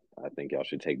lot. I think y'all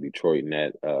should take Detroit in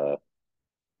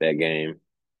that game.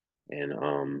 And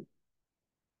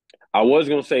I was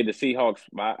gonna say the Seahawks.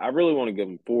 I really want to give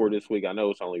them 4 this week. I know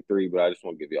it's only 3, but I just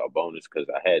want to give y'all a bonus because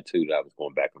I had 2 that I was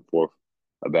going back and forth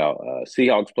about.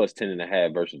 Seahawks plus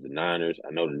 10.5 versus the Niners.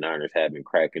 I know the Niners have been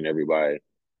cracking everybody.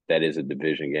 That is a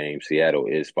division game. Seattle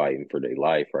is fighting for their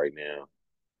life right now.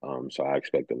 So I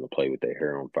expect them to play with their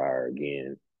hair on fire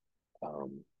again.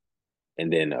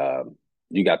 And then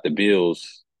you got the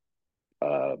Bills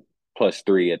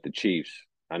 +3 at the Chiefs.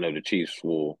 I know the Chiefs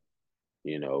will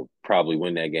probably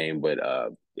win that game. But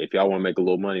if y'all want to make a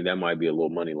little money, that might be a little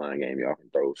money line game. Y'all can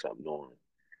throw something on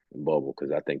and bubble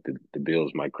because I think the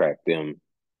Bills might crack them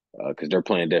because they're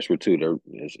playing desperate too.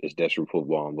 It's desperate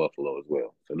football in Buffalo as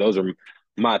well. So those are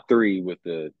my 3 with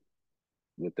the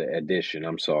addition.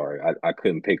 I'm sorry, I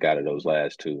couldn't pick out of those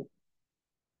last 2.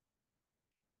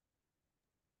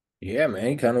 Yeah, man,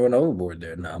 he kind of went overboard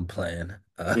there. Now I'm playing.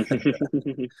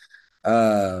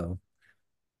 Uh,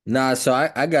 Nah, so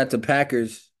I got the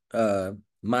Packers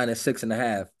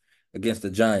 -6.5 against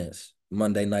the Giants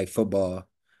Monday Night Football.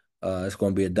 It's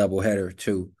going to be a doubleheader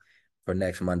too for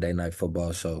next Monday Night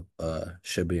Football, so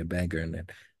should be a banker. And then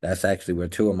that's actually where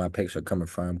 2 of my picks are coming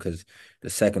from because the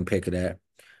second pick of that,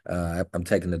 I'm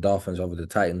taking the Dolphins over the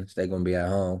Titans. They're going to be at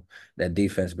home. That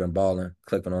defense been balling,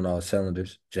 clicking on all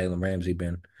cylinders. Jalen Ramsey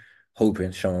been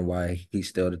hooping, showing why he's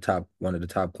still one of the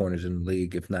top corners in the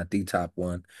league, if not the top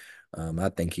one. I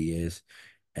think he is.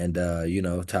 And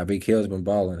Tyreek Hill's been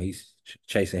balling. He's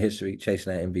chasing history,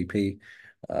 chasing that MVP.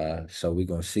 So we're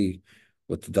gonna see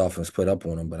what the Dolphins put up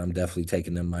on them. But I'm definitely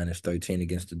taking them -13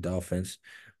 against the Dolphins.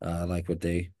 I like what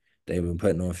they've been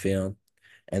putting on film.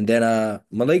 And then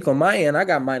Malik, on my end, I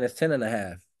got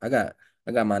 -10.5. I got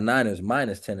my Niners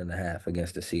 -10.5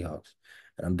 against the Seahawks.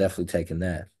 And I'm definitely taking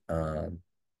that.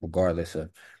 Regardless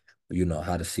of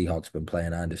how the Seahawks been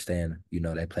playing. I understand,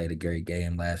 they played a great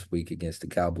game last week against the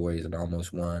Cowboys and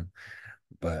almost won,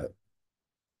 but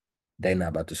they not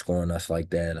about to score on us like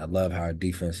that. I love how our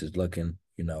defense is looking.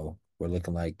 We're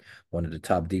looking like one of the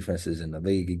top defenses in the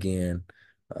league again.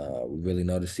 We really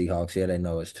know the Seahawks. Yeah, they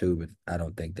know us too, but I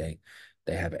don't think they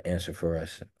have an answer for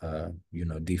us.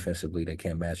 Defensively, they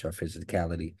can't match our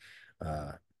physicality.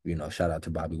 Shout out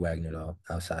to Bobby Wagner though,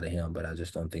 outside of him, but I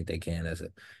just don't think they can as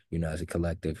a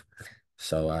collective.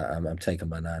 So I'm taking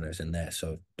my Niners in that.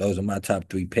 So those are my top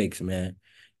 3 picks, man.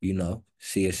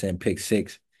 CSN pick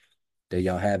 6. There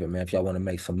y'all have it, man. If y'all want to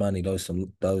make some money, those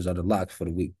are the locks for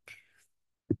the week.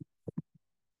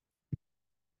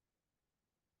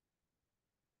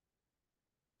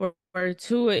 Word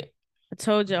to it. I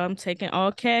told you I'm taking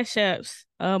all cash apps.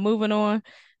 Moving on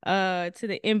to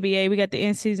the NBA. We got the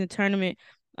in-season tournament.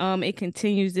 It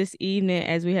continues this evening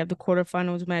as we have the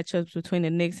quarterfinals matchups between the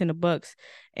Knicks and the Bucks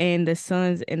and the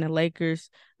Suns and the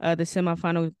Lakers. The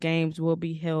semifinal games will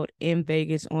be held in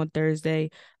Vegas on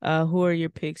Thursday. Who are your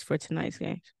picks for tonight's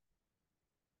games?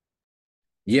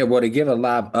 Yeah, well, to give a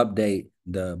live update,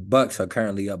 the Bucks are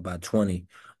currently up by 20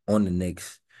 on the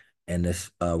Knicks, and this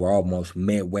we're almost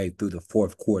midway through the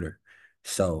fourth quarter.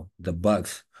 So the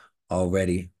Bucks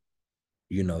already,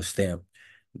 stamped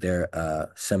their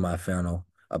semifinal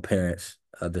appearance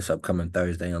this upcoming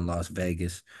Thursday in Las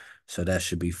Vegas. So that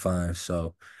should be fun.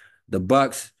 So the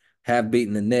Bucks have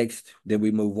beaten the Knicks. Then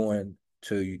we move on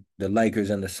to the Lakers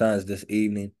and the Suns this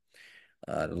evening.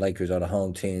 The Lakers are the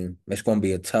home team. It's going to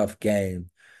be a tough game.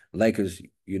 Lakers,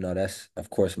 that's of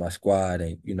course my squad,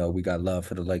 and we got love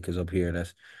for the Lakers up here.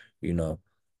 That's, you know,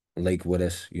 Lake with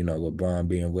us. LeBron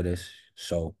being with us.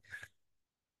 So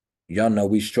y'all know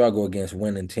we struggle against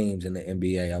winning teams in the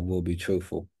NBA. I will be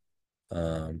truthful.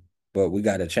 Um, but we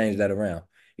got to change that around.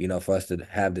 For us to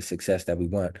have the success that we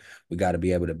want, we got to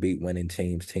be able to beat winning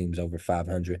teams, teams over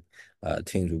 500,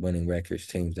 teams with winning records,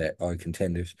 teams that are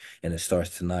contenders, and it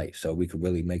starts tonight. So we could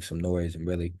really make some noise and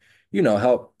really,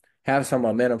 help have some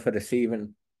momentum for the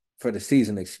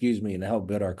season, excuse me, and help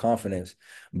build our confidence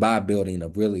by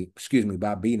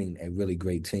by beating a really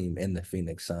great team in the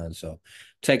Phoenix Suns. So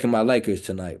taking my Lakers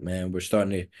tonight, man. We're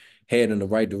starting to head in the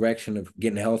right direction of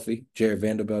getting healthy. Jared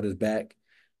Vanderbilt is back.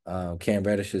 Cam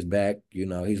Reddish is back.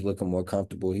 He's looking more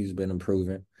comfortable. He's been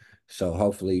improving. So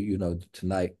hopefully,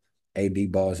 tonight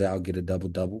AD balls out, get a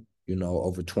double-double,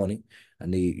 over 20. I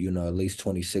need, at least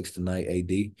 26 tonight,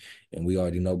 AD. And we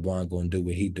already know Bron going to do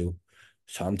what he do.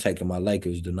 So I'm taking my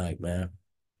Lakers tonight, man.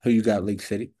 Who you got, League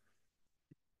City?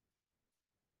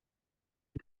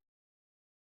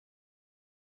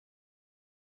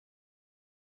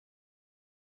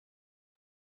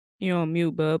 You on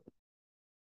mute, bub.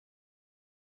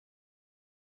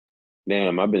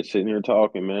 Damn, I've been sitting here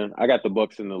talking, man. I got the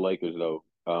Bucks and the Lakers though.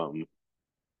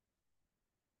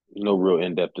 No real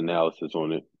in-depth analysis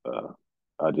on it.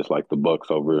 I just like the Bucks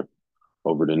over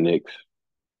the Knicks,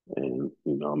 and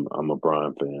I'm a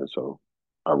Bron fan, so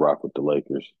I rock with the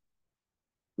Lakers.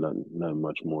 Nothing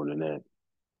much more than that.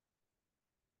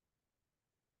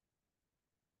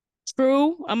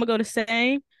 True. I'm gonna go the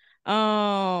same.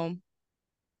 Um,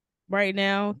 right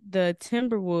now the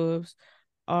Timberwolves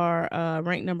are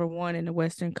ranked number one in the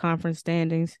Western Conference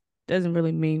standings. Doesn't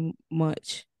really mean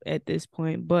much at this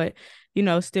point, but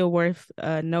still worth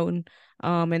noting.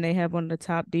 And they have one of the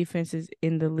top defenses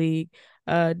in the league.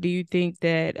 Do you think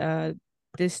that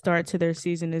this start to their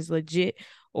season is legit,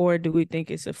 or do we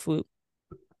think it's a fluke?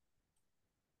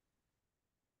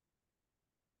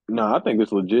 No, I think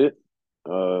it's legit.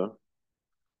 Uh,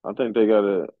 I think they got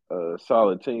a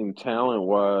solid team talent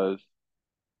wise.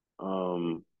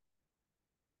 Um,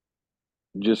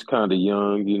 just kind of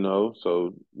young,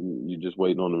 so you just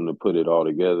waiting on them to put it all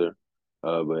together.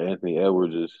 But Anthony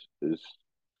Edwards is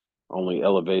only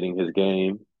elevating his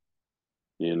game,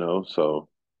 so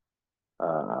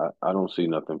I don't see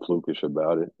nothing flukish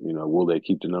about it. Will they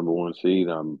keep the number one seed?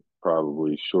 I'm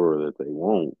probably sure that they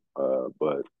won't.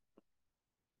 But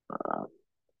uh,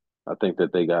 I think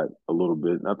that they got a little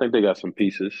bit. I think they got some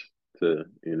pieces to,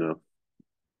 at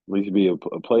least be a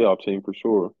playoff team for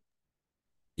sure.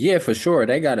 Yeah, for sure.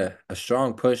 They got a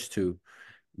strong push to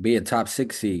be a top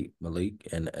six seed, Malik,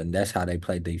 and that's how they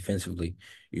play defensively.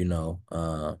 You know,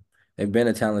 uh, they've been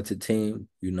a talented team.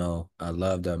 I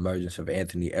love the emergence of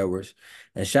Anthony Edwards,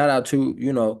 and shout out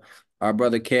to our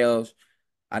brother Kels.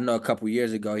 I know a couple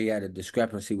years ago he had a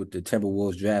discrepancy with the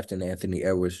Timberwolves drafting Anthony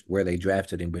Edwards where they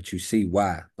drafted him, but you see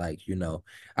why. Like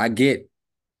I get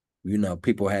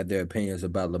people had their opinions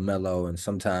about LaMelo, and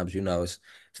sometimes,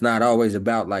 it's not always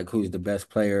about like who's the best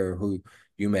player, who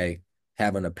you may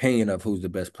have an opinion of who's the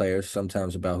best player. It's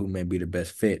sometimes about who may be the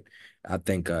best fit. I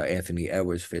think Anthony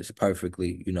Edwards fits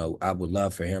perfectly. I would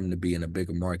love for him to be in a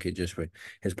bigger market just for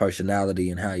his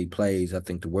personality and how he plays. I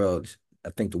think the world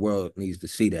needs to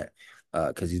see that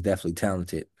because he's definitely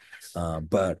talented.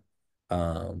 But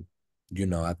I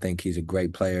think he's a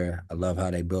great player. I love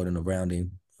how they building around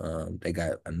him. They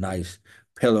got a nice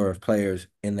pillar of players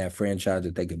in that franchise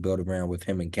that they could build around with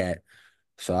him and Cat.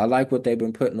 So I like what they've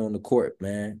been putting on the court,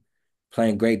 man.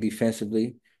 Playing great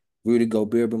defensively. Rudy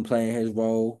Gobert been playing his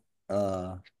role.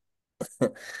 I'm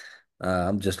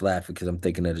just laughing because I'm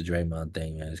thinking of the Draymond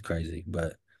thing, man. It's crazy,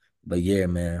 but yeah,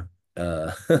 man.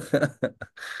 Uh,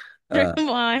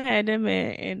 Draymond had them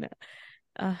in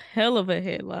a hell of a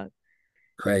headlock.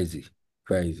 crazy,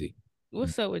 crazy.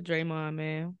 What's up with Draymond,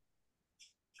 man?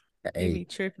 He Hey, be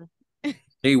tripping.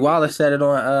 G Wallace said it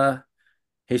on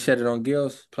he said it on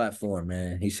Gil's platform,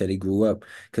 man. He said he grew up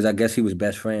because I guess he was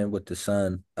best friend with the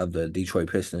son of the Detroit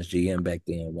Pistons GM back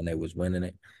then when they was winning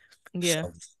it. Yeah.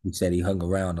 So he said he hung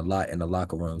around a lot in the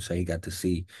locker room, so he got to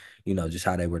see, just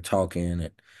how they were talking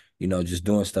and, just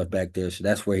doing stuff back there. So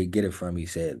that's where he get it from. He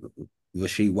said,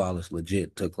 Rasheed Wallace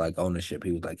legit took like ownership.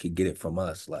 He was like, he get it from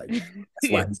us. Like that's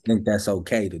why Yeah. he think that's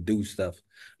okay to do stuff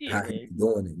how he Yeah. be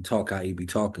doing it and talk how he be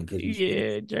talking because he's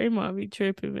Yeah. Draymond be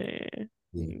tripping, man.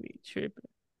 yeah. He be tripping.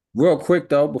 Real quick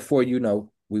though, before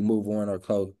we move on or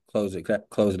close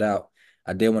it out.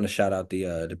 I did want to shout out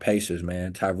the Pacers,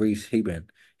 man. Tyrese, he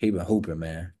been hooping,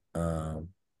 man.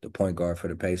 The point guard for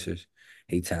the Pacers,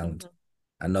 he talented. Mhm.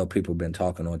 I know people been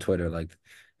talking on Twitter like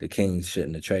the Kings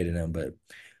shouldn't have traded him, but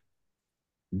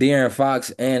De'Aaron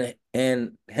Fox and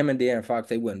him and De'Aaron Fox,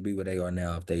 they wouldn't be where they are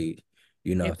now if they,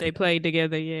 If they played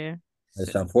together, yeah.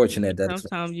 it's unfortunate that it's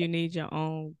Sometimes you need your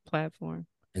own platform.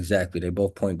 exactly. They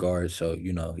both point guards, so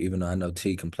even though I know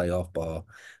T can play off ball,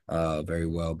 very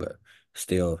well, but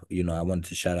still, I wanted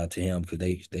to shout out to him because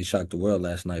they shocked the world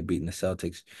last night beating the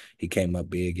Celtics. He came up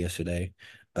big yesterday.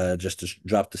 Just to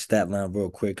drop the stat line real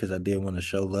quick because I did want to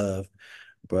show love.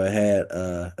 Bro had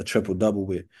a triple double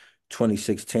with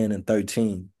 26, 10, and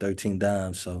 13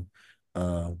 dimes. So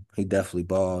he definitely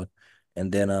balled.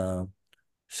 And then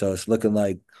so it's looking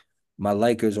like my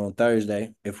Lakers on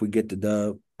Thursday, if we get the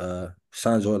dub,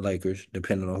 Suns or Lakers,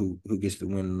 depending on who gets the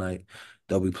win tonight,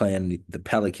 they'll be playing the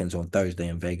Pelicans on Thursday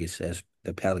in Vegas as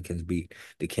the Pelicans beat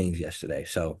the Kings yesterday.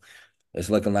 So it's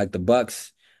looking like the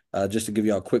Bucks. Just to give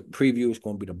you all a quick preview, it's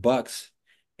going to be the Bucks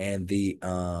and the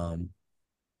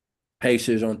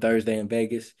Pacers on Thursday in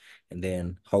Vegas, and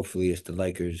then hopefully it's the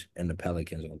Lakers and the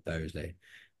Pelicans on Thursday.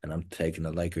 And I'm taking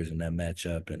the Lakers in that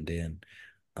matchup, and then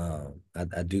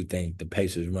I do think the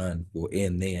Pacers run will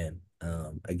end then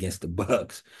against the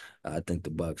Bucks. I think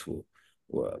the Bucks will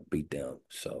beat them.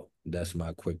 So that's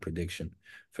my quick prediction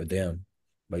for them.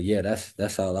 But yeah,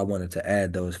 that's all I wanted to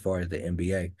add though as far as the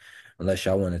NBA. Unless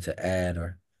y'all wanted to add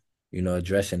or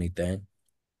address anything.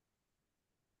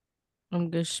 I'm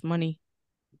good money.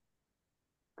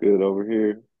 Good over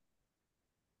here.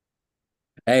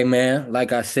 Hey man,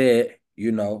 like I said,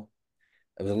 there was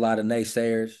a lot of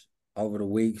naysayers over the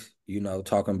weeks,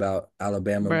 talking about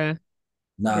Alabama. Bruh.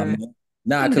 Nah, Bruh. man.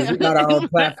 Nah, because we got our own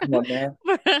platform, man.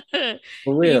 Bruh.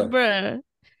 For real. Bruh.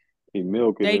 He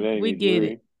milking it, ain't We he, get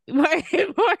it. Dre?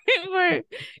 Word.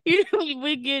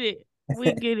 We get it.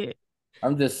 We get it.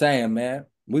 I'm just saying, man.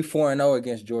 We 4-0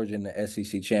 against Georgia in the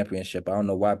SEC championship. I don't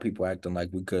know why people acting like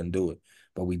we couldn't do it,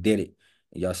 but we did it.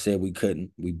 Y'all said we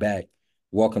couldn't. We back.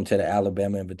 Welcome to the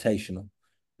Alabama Invitational.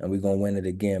 And we're gonna win it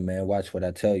again, man. Watch what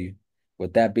I tell you.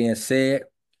 With that being said,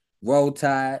 Roll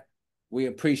Tide, we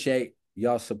appreciate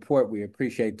y'all support. We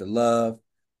appreciate the love.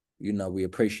 We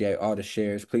appreciate all the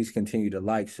shares. Please continue to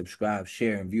like, subscribe,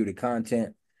 share, and view the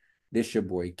content. This your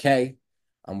boy K.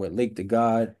 I'm with Leak to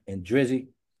God and Drizzy,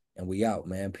 and we out,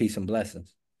 man. Peace and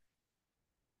blessings.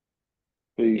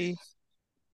 Peace. Peace.